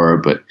they were,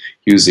 but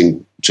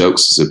using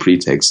jokes as a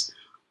pretext,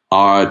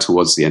 are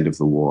towards the end of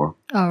the war.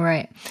 All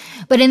right.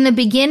 But in the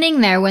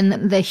beginning there,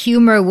 when the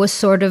humor was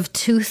sort of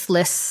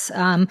toothless,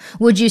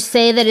 would you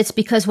say that it's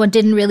because one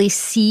didn't really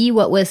see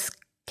what was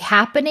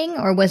happening,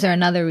 or was there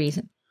another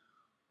reason?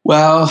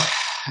 Well,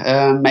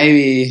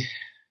 maybe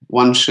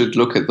one should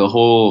look at the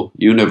whole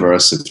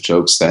universe of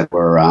jokes that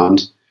were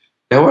around.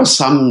 There were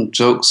some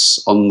jokes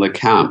on the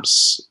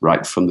camps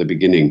right from the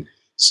beginning.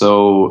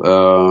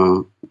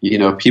 So,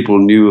 people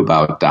knew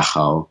about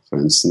Dachau, for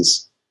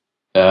instance,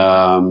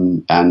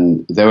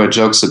 and there were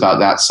jokes about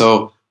that.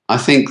 So I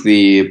think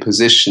the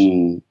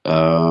position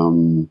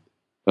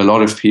a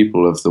lot of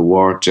people of the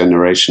war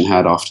generation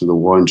had after the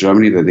war in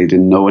Germany, that they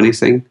didn't know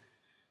anything.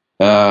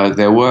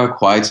 There were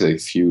quite a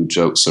few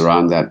jokes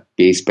around that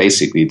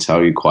basically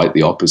tell you quite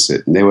the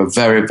opposite. And they were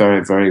very,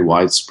 very, very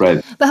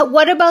widespread. But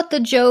what about the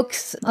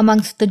jokes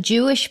amongst the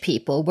Jewish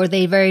people? Were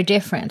they very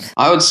different?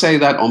 I would say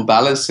that on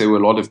balance, they were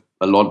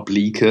a lot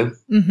bleaker.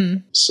 Mm-hmm.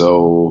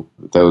 So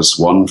there was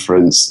one, for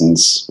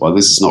instance, well,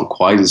 this is not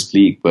quite as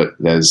bleak, but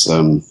there's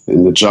in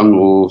the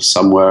jungle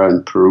somewhere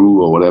in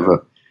Peru or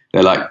whatever,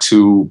 there are like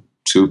two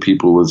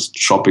people with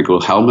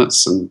tropical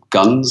helmets and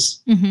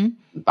guns. Mm-hmm.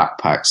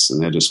 Backpacks,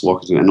 and they're just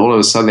walking, and all of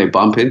a sudden they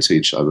bump into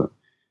each other,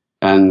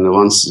 and the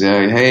ones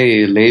say,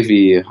 "Hey,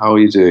 Levi, how are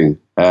you doing?"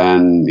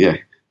 And yeah,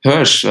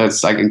 Hirsch,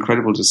 it's like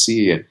incredible to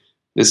see you.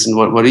 Listen,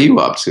 what are you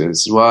up to? I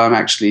said, well, I'm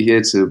actually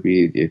here to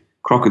be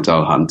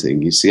crocodile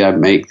hunting. You see, I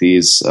make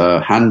these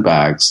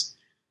handbags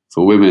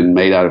for women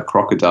made out of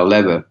crocodile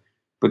leather,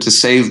 but to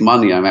save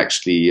money, I'm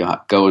actually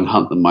go and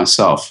hunt them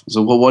myself.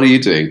 So, well, what are you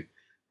doing?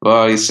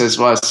 Well, he says,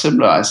 well, it's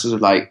similar. I sort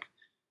of like,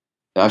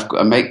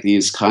 I make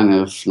these kind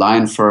of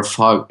lion fur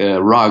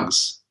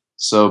rugs.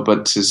 So,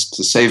 but to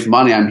save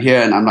money, I'm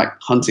here and I'm like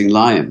hunting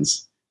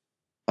lions.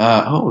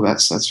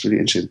 That's really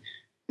interesting.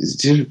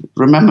 Do you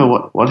remember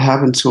what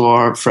happened to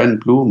our friend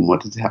Blum?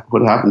 What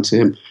happened to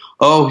him?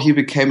 Oh, he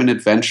became an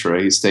adventurer.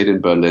 He stayed in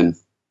Berlin.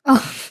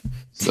 Oh,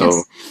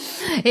 so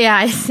yeah,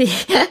 I see.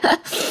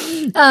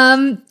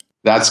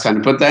 that's kind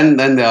of, but then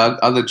there are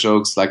other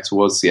jokes like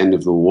towards the end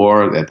of the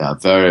war that are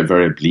very,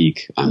 very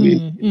bleak. I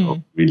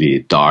mean, really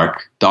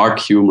dark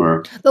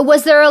humor. But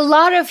was there a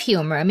lot of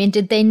humor? I mean,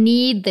 did they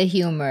need the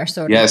humor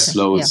sort of? Yes,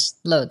 loads.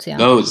 Yeah, loads, yeah.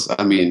 Loads.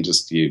 I mean,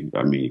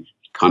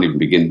 can't even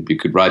begin. You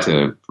could write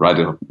a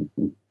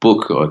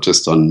book or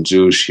just on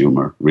Jewish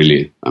humor,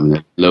 really. I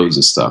mean, loads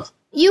of stuff.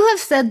 You have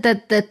said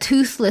that the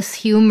toothless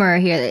humor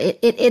here,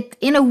 it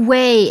in a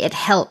way, it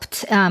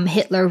helped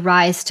Hitler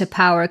rise to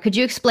power. Could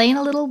you explain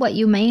a little what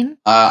you mean?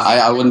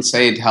 I wouldn't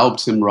say it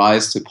helped him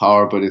rise to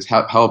power, but it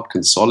helped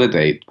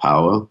consolidate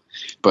power.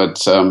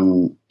 But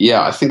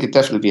I think it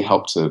definitely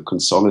helped to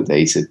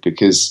consolidate it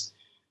because,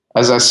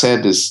 as I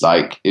said, it's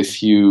like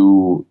if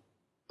you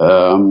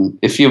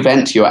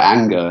vent your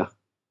anger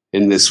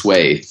in this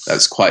way,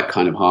 that's quite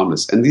kind of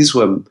harmless. And this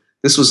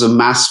was a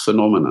mass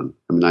phenomenon.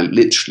 I mean,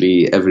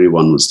 literally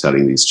everyone was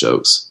telling these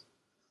jokes.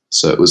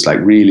 So it was like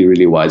really,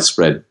 really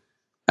widespread.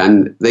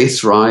 And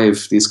these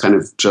kind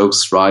of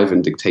jokes thrive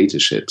in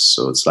dictatorships.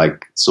 So it's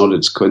not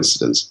a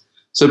coincidence.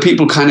 So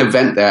people kind of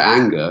vent their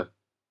anger,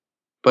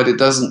 but it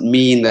doesn't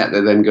mean that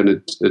they're then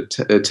going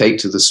to take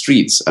to the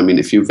streets. I mean,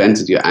 if you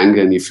vented your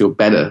anger and you feel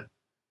better,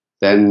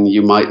 then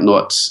you might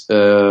not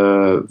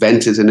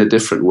vent it in a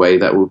different way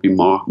that will be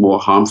more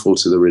harmful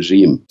to the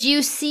regime. Do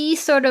you see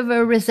sort of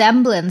a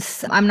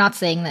resemblance? I'm not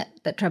saying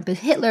that Trump is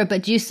Hitler,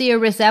 but do you see a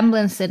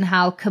resemblance in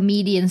how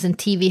comedians and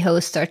TV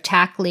hosts are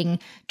tackling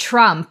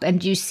Trump? And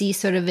do you see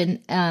sort of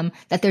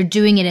that they're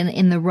doing it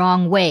in the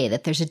wrong way,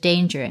 that there's a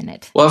danger in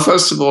it? Well,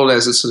 first of all,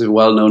 there's a sort of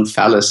well-known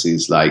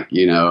fallacies like,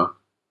 Hitler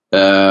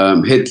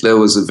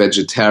was a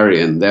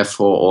vegetarian,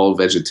 therefore all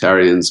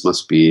vegetarians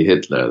must be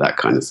Hitler, that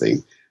kind of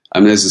thing. I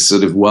mean, there's a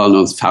sort of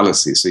well-known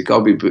fallacy, so you've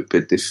got to be a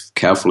bit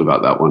careful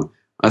about that one.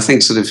 I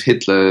think sort of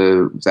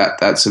Hitler,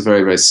 that's a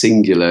very, very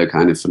singular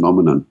kind of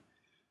phenomenon.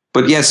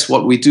 But yes,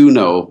 what we do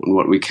know and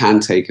what we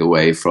can take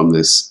away from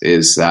this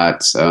is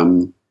that,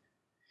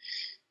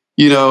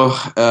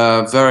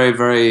 very,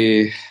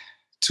 very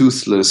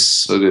toothless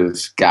sort of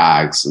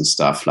gags and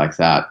stuff like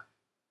that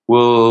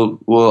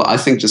will I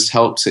think, just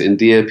help to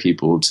endear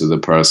people to the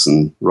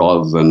person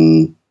rather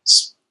than,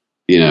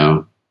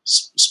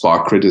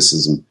 spark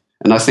criticism.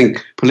 And I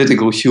think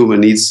political humor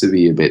needs to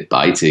be a bit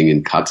biting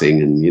and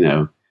cutting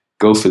and,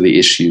 go for the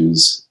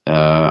issues.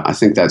 I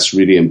think that's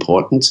really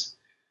important,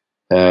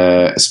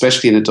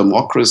 especially in a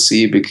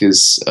democracy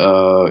because,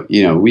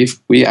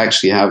 we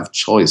actually have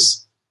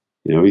choice.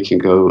 We can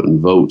go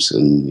and vote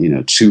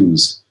and,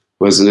 choose.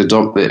 Whereas in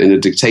a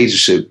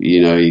dictatorship,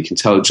 you can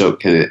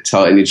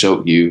tell any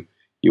joke you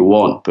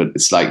want, but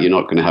it's like you're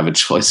not going to have a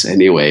choice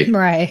anyway.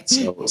 Right.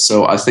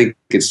 So I think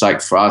it's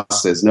like for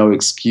us, there's no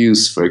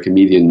excuse for a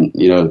comedian,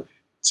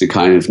 to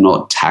kind of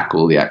not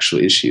tackle the actual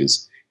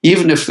issues.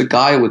 Even if the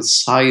guy would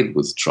side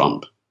with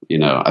Trump,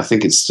 I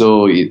think it's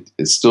still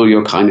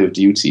your kind of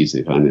duty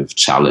to kind of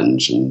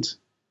challenge, and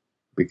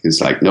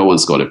because like no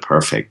one's got a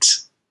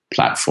perfect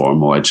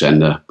platform or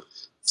agenda.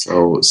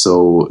 So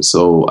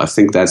I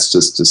think that's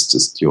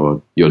just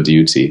your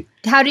duty.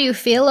 How do you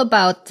feel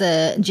about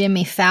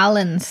Jimmy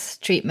Fallon's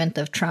treatment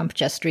of Trump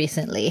just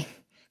recently?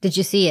 Did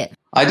you see it?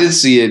 I did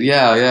see it.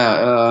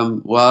 Yeah.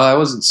 Well, I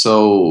wasn't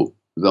so.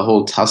 The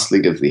whole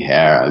tussling of the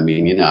hair. I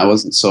mean, I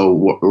wasn't so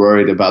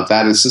worried about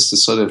that. It's just the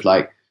sort of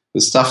like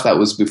the stuff that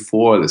was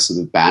before, the sort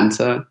of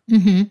banter.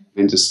 Mm-hmm. I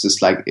mean,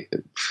 just like,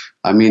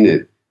 I mean,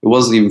 it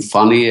wasn't even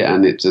funny,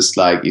 and it just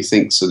like you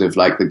think sort of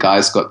like the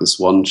guy's got this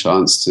one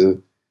chance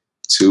to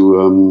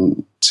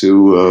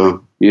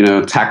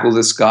tackle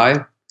this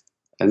guy,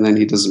 and then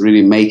he doesn't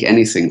really make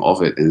anything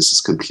of it, and it's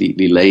just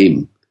completely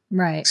lame.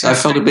 Right. So I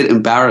felt a bit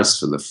embarrassed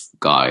for the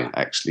guy,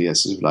 actually. I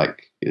sort of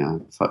like, I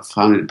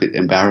found it a bit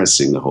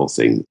embarrassing, the whole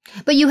thing.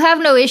 But you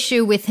have no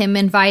issue with him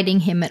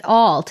inviting him at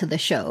all to the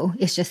show.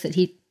 It's just that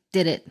he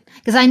did it.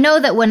 Because I know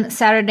that when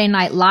Saturday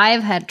Night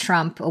Live had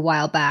Trump a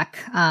while back,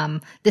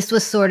 this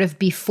was sort of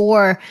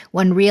before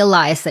one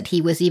realized that he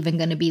was even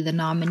going to be the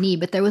nominee.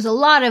 But there was a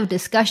lot of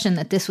discussion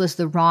that this was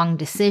the wrong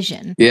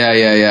decision.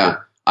 Yeah.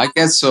 I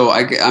guess so.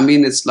 I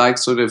mean, it's like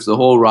sort of the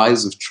whole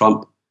rise of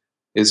Trump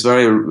is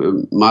very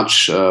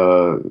much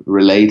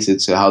related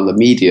to how the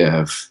media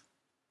have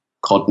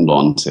cottoned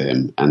on to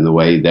him and the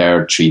way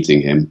they're treating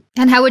him.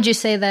 And how would you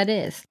say that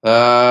is?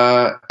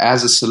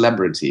 As a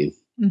celebrity,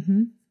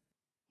 mm-hmm.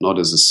 not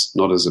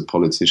as a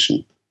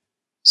politician.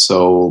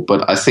 So,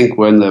 but I think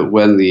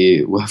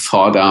we're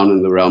far down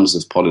in the realms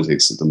of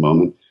politics at the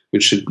moment,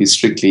 which should be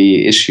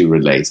strictly issue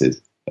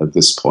related at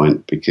this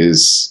point,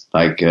 because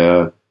like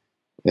in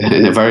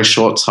a very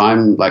short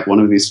time, like one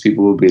of these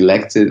people will be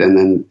elected, and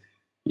then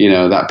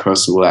that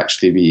person will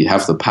actually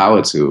have the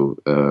power to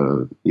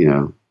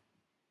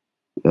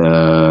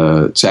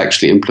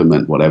actually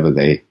implement whatever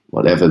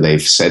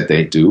they've said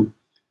they do.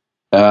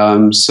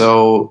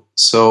 So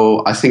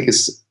I think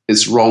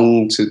it's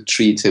wrong to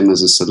treat him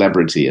as a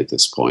celebrity at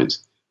this point.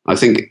 I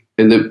think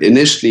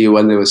initially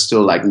when there were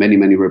still like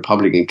many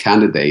Republican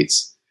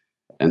candidates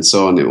and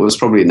so on, it was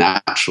probably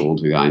natural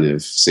to kind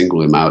of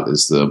single him out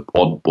as the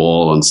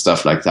oddball and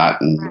stuff like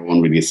that, and no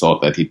one really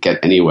thought that he'd get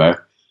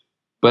anywhere.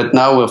 But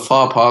now we're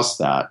far past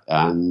that,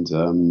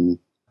 and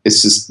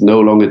it's just no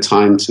longer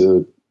time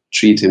to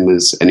treat him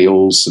as any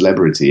old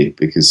celebrity,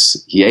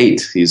 because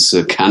he's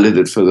a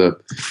candidate for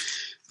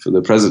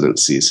the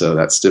presidency, so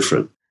that's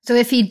different. So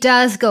if he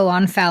does go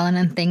on Fallon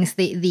and things,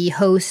 the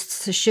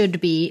hosts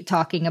should be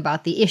talking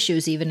about the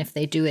issues, even if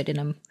they do it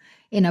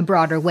in a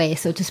broader way,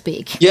 so to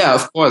speak. Yeah,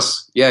 of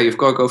course. Yeah, you've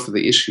got to go for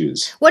the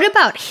issues. What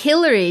about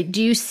Hillary?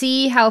 Do you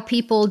see how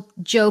people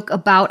joke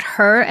about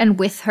her and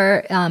with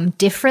her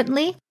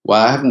differently?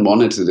 Well, I haven't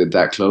monitored it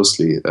that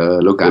closely.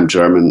 Look, I'm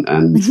German,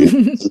 and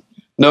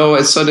no,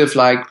 it's sort of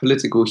like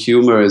political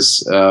humor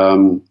is,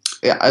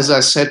 as I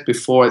said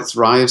before, it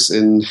thrives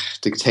in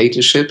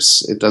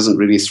dictatorships. It doesn't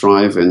really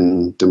thrive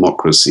in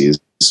democracies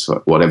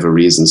for whatever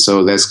reason.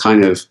 So there's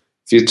kind of,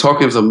 if you're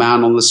talking of the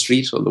man on the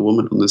street or the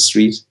woman on the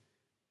street,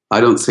 I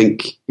don't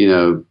think,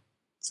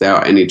 there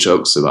are any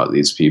jokes about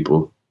these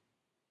people.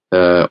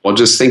 Or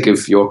just think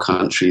of your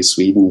country,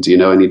 Sweden. Do you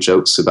know any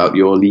jokes about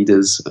your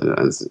leaders?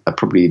 I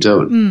probably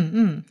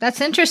don't.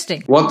 That's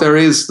interesting. What there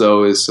is,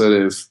 though, is sort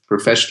of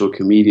professional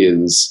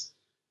comedians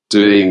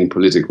doing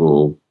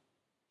political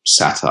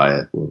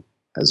satire,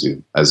 as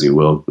you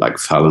will, like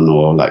Fallon,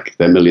 or like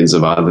there are millions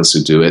of others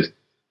who do it.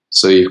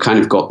 So you've kind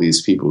of got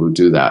these people who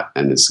do that,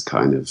 and it's a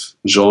kind of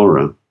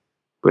genre.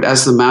 But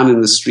as the man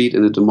in the street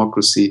in a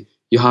democracy,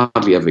 you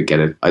hardly ever get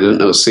it. I don't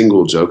know a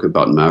single joke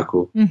about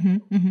Merkel.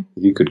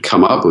 You could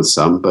come up with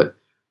some, but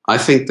I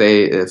think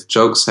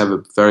jokes have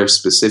a very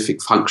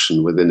specific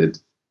function within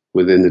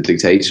the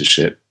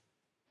dictatorship,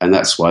 and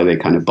that's why they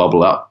kind of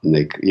bubble up. And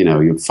they,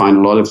 you find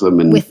a lot of them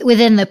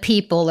within the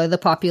people or the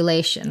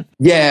population.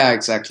 Yeah,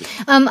 exactly.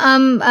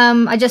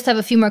 I just have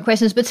a few more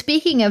questions. But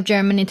speaking of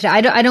Germany today,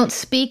 I don't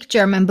speak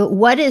German, but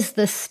what is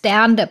the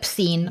stand-up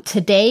scene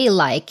today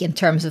like in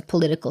terms of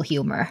political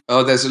humor?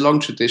 Oh, there's a long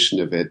tradition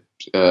of it.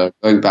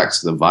 Going back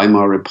to the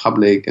Weimar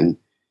Republic, and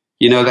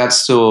that's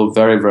still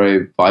very,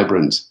 very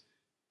vibrant.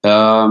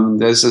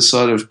 There's a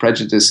sort of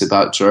prejudice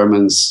about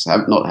Germans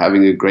not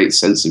having a great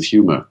sense of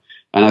humor,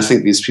 and I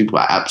think these people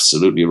are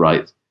absolutely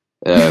right.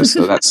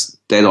 So that's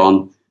dead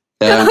on.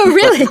 Oh,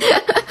 really?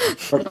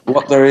 But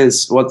what there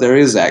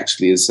is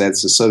actually is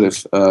there's a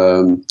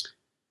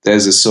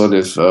sort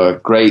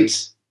of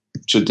great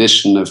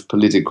tradition of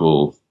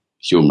political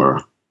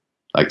humor,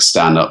 like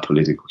stand-up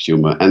political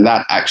humor, and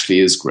that actually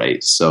is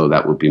great. So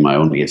that would be my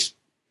only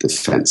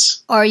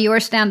defense. Are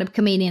your stand-up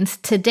comedians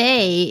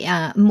today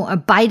more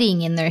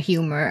biting in their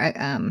humor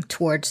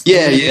towards?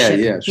 Yeah,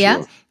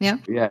 sure.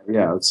 Yeah,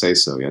 I would say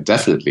so. Yeah,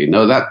 definitely.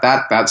 No,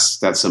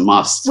 that's a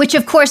must. Which,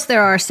 of course,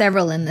 there are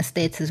several in the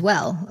States as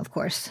well. Of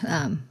course,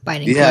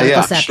 biting.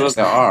 Yeah, sure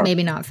there are.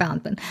 Maybe not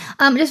found, but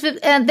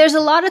there's a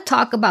lot of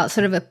talk about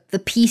sort of the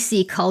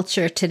PC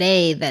culture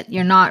today that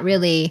you're not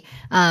really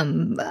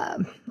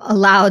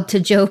allowed to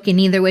joke in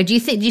either way. Do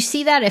you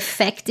see that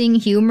affecting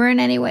humor in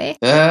any way?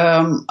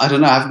 I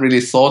don't know. I haven't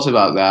really thought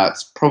about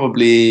that.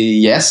 Probably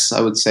yes.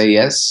 I would say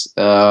yes.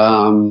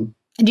 And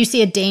do you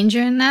see a danger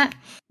in that?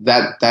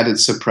 That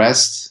it's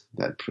suppressed.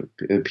 That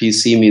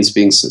PC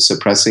means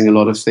suppressing a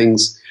lot of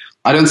things.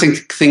 I don't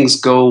think things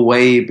go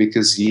away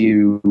because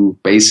you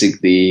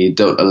basically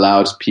don't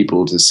allow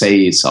people to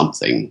say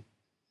something.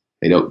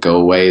 They don't go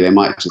away. They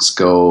might just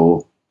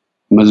go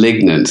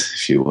malignant,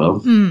 if you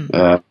will.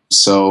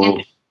 So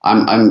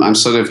I'm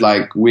sort of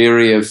like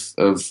weary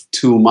of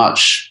too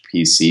much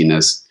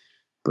PC-ness,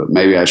 but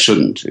maybe I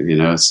shouldn't.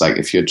 It's like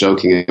if you're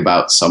joking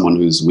about someone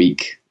who's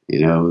weak,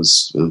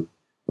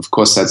 of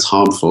course, that's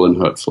harmful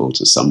and hurtful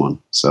to someone,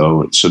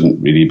 so it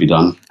shouldn't really be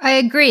done. I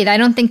agree. I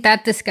don't think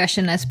that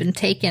discussion has been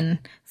taken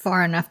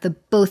far enough,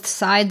 both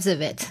sides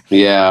of it.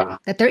 Yeah.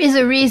 That there is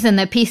a reason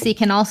that PC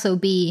can also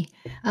be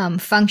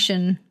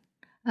function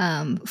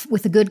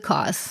with a good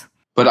cause.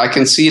 But I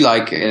can see,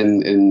 like, in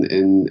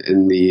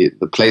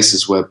the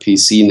places where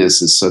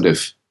PC-ness has sort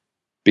of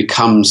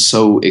become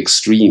so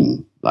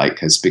extreme, like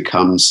has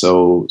become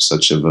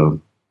such of a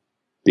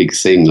big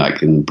thing,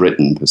 like in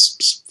Britain,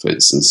 for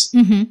instance,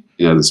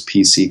 this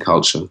PC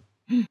culture.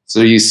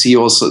 So you see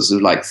all sorts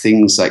of like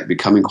things like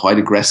becoming quite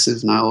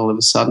aggressive now all of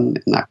a sudden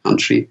in that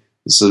country.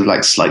 It's sort of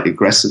like slight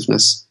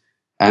aggressiveness.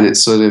 And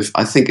it's sort of,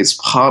 I think it's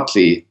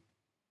partly,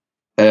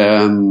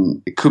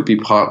 it could be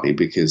partly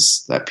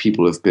because that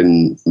people have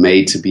been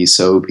made to be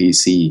so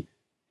PC,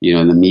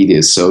 and the media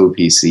is so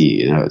PC,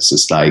 it's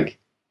just like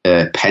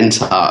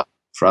pent up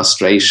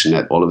frustration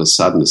that all of a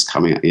sudden is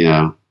coming,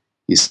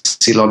 you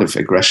see a lot of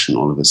aggression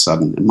all of a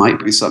sudden. It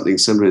might be something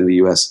similar in the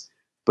US,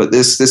 but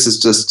this is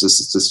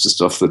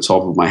just off the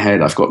top of my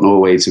head. I've got no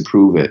way to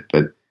prove it,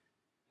 but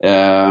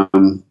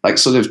like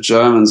sort of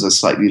Germans are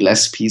slightly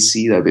less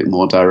PC. They're a bit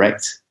more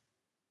direct.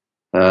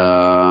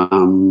 I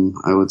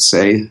would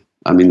say.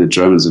 I mean, the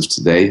Germans of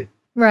today.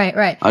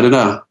 Right. I don't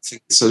know. I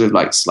think it's sort of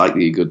like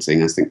slightly a good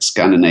thing. I think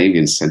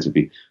Scandinavians tend to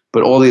be,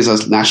 but all these are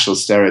national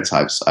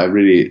stereotypes.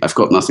 I've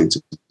got nothing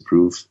to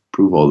prove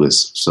all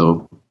this.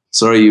 So.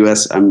 Sorry,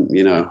 US, I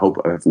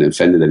hope I haven't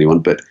offended anyone,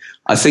 but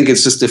I think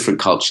it's just different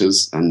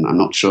cultures, and I'm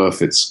not sure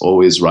if it's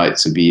always right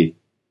to be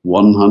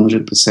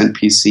 100%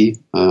 PC.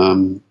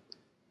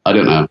 I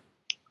don't know.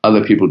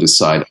 other people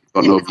decide. I've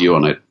got no view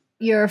on it.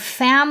 Your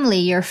family,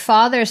 your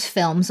father's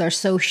films are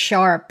so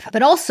sharp,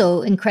 but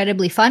also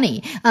incredibly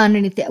funny.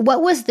 Underneath it.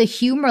 What was the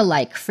humor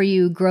like for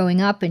you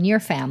growing up in your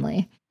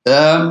family?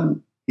 Yeah,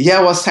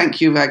 well,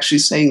 thank you for actually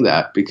saying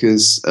that,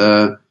 because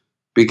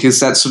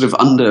that's sort of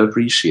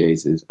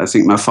underappreciated. I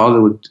think my father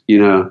would,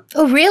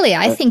 Oh, really?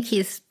 I think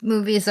his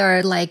movies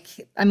are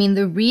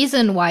the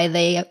reason why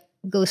they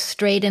go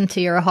straight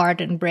into your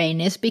heart and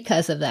brain is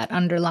because of that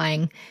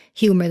underlying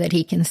humor that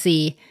he can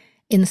see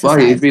in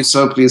society. Well, you'd be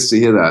so pleased to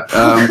hear that.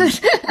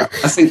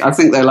 I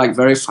think they're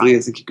very funny. I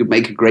think you could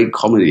make a great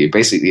comedy.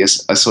 Basically, a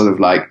sort of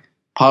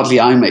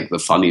partly I make the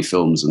funny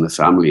films in the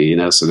family,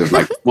 sort of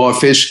more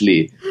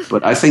officially.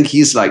 But I think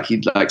he'd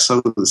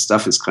some of the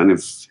stuff is kind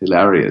of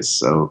hilarious.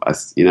 So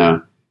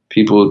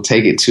people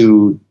take it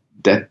too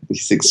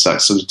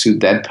sort of too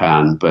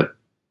deadpan, but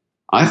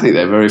I think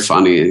they're very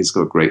funny. And he's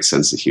got a great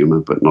sense of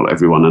humor, but not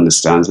everyone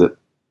understands it.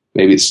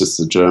 Maybe it's just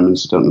the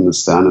Germans who don't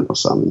understand it or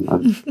something.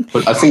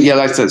 But I think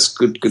that's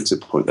good to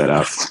point that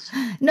out.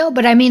 No,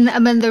 but I mean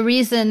the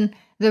reason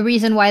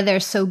why they're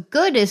so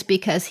good is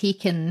because he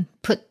can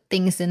put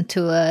things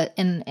into a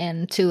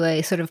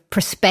sort of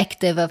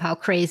perspective of how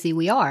crazy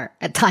we are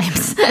at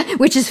times,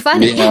 which is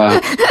funny.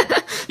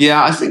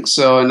 Yeah, I think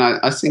so, and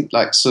I think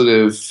I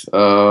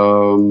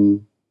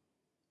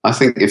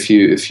think if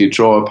you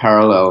draw a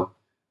parallel,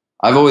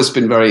 I've always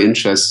been very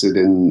interested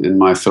in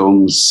my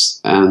films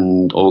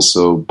and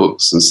also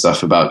books and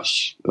stuff about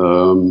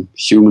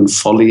human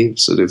folly.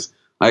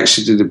 I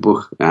actually did a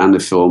book and a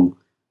film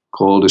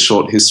called A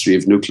Short History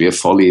of Nuclear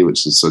Folly,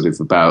 which is sort of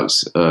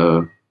about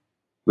the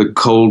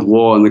Cold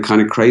War and the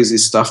kind of crazy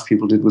stuff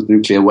people did with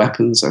nuclear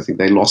weapons. I think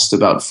they lost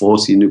about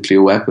 40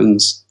 nuclear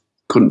weapons,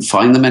 couldn't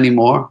find them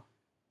anymore,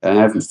 and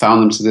I haven't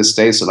found them to this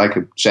day. So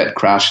a jet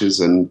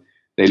crashes and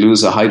they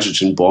lose a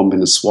hydrogen bomb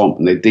in a swamp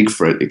and they dig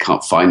for it. They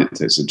can't find it.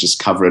 So just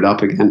cover it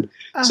up again.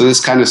 Oh. So this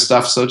kind of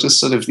stuff. So just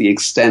sort of the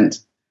extent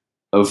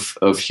of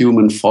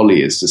human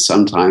folly is just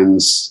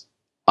sometimes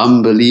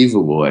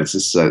unbelievable.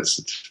 It's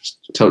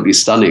totally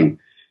stunning.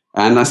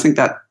 And I think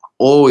that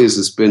always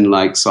has been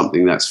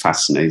something that's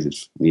fascinated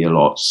me a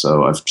lot.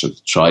 So I've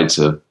tried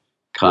to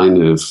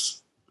kind of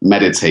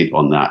meditate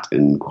on that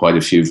in quite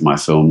a few of my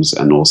films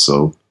and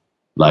also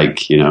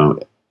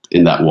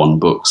in that one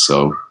book.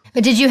 So.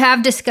 But did you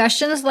have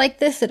discussions like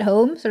this at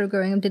home, sort of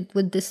growing up?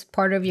 With this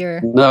part of your?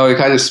 No, we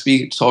kind of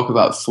talk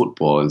about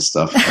football and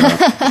stuff.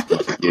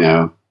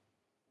 No,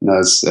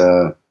 it's,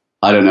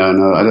 I don't know.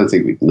 No, I don't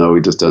think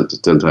we just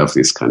don't have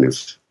these kind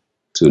of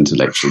too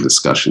intellectual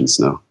discussions.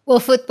 No. Well,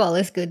 football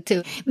is good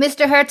too.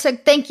 Mr.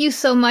 Herzog, thank you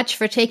so much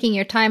for taking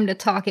your time to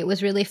talk. It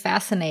was really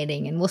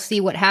fascinating, and we'll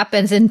see what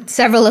happens in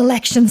several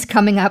elections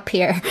coming up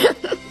here.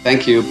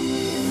 Thank you.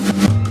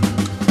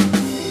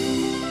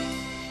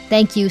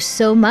 Thank you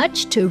so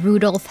much to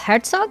Rudolf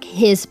Herzog.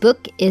 His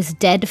book is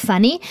Dead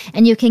Funny,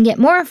 and you can get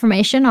more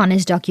information on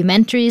his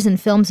documentaries and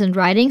films and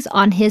writings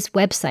on his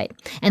website.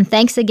 And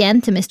thanks again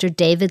to Mr.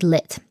 David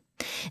Litt.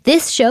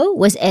 This show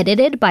was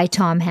edited by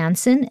Tom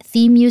Hansen,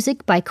 theme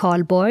music by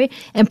Carl Borg,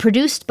 and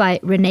produced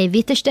by Renee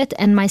Witterstedt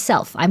and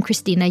myself. I'm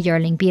Christina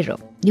Jörling-Biro.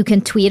 You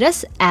can tweet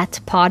us at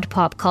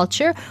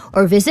podpopculture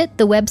or visit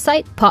the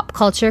website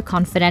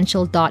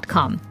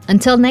popcultureconfidential.com.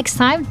 Until next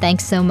time,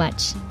 thanks so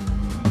much.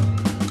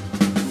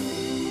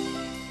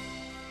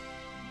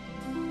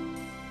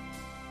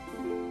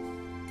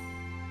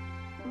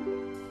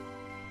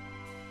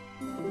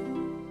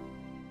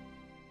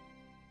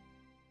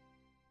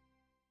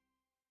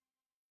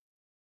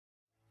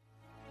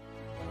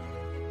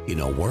 In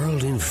a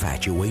world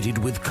infatuated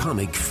with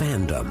comic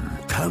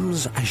fandom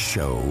comes a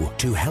show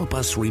to help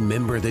us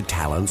remember the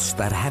talents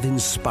that have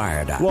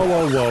inspired us.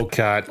 Whoa,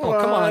 cut. Oh,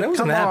 come on. It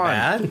wasn't that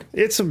bad.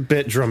 It's a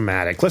bit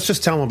dramatic. Let's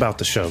just tell them about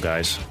the show,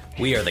 guys.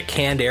 We are the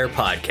Canned Air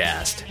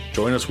Podcast.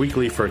 Join us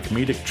weekly for a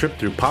comedic trip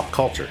through pop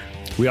culture.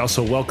 We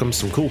also welcome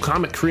some cool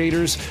comic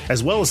creators,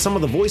 as well as some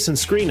of the voice and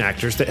screen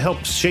actors that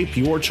helped shape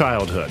your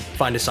childhood.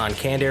 Find us on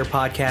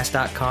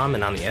cannedairpodcast.com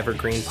and on the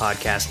Evergreen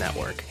Podcast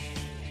Network.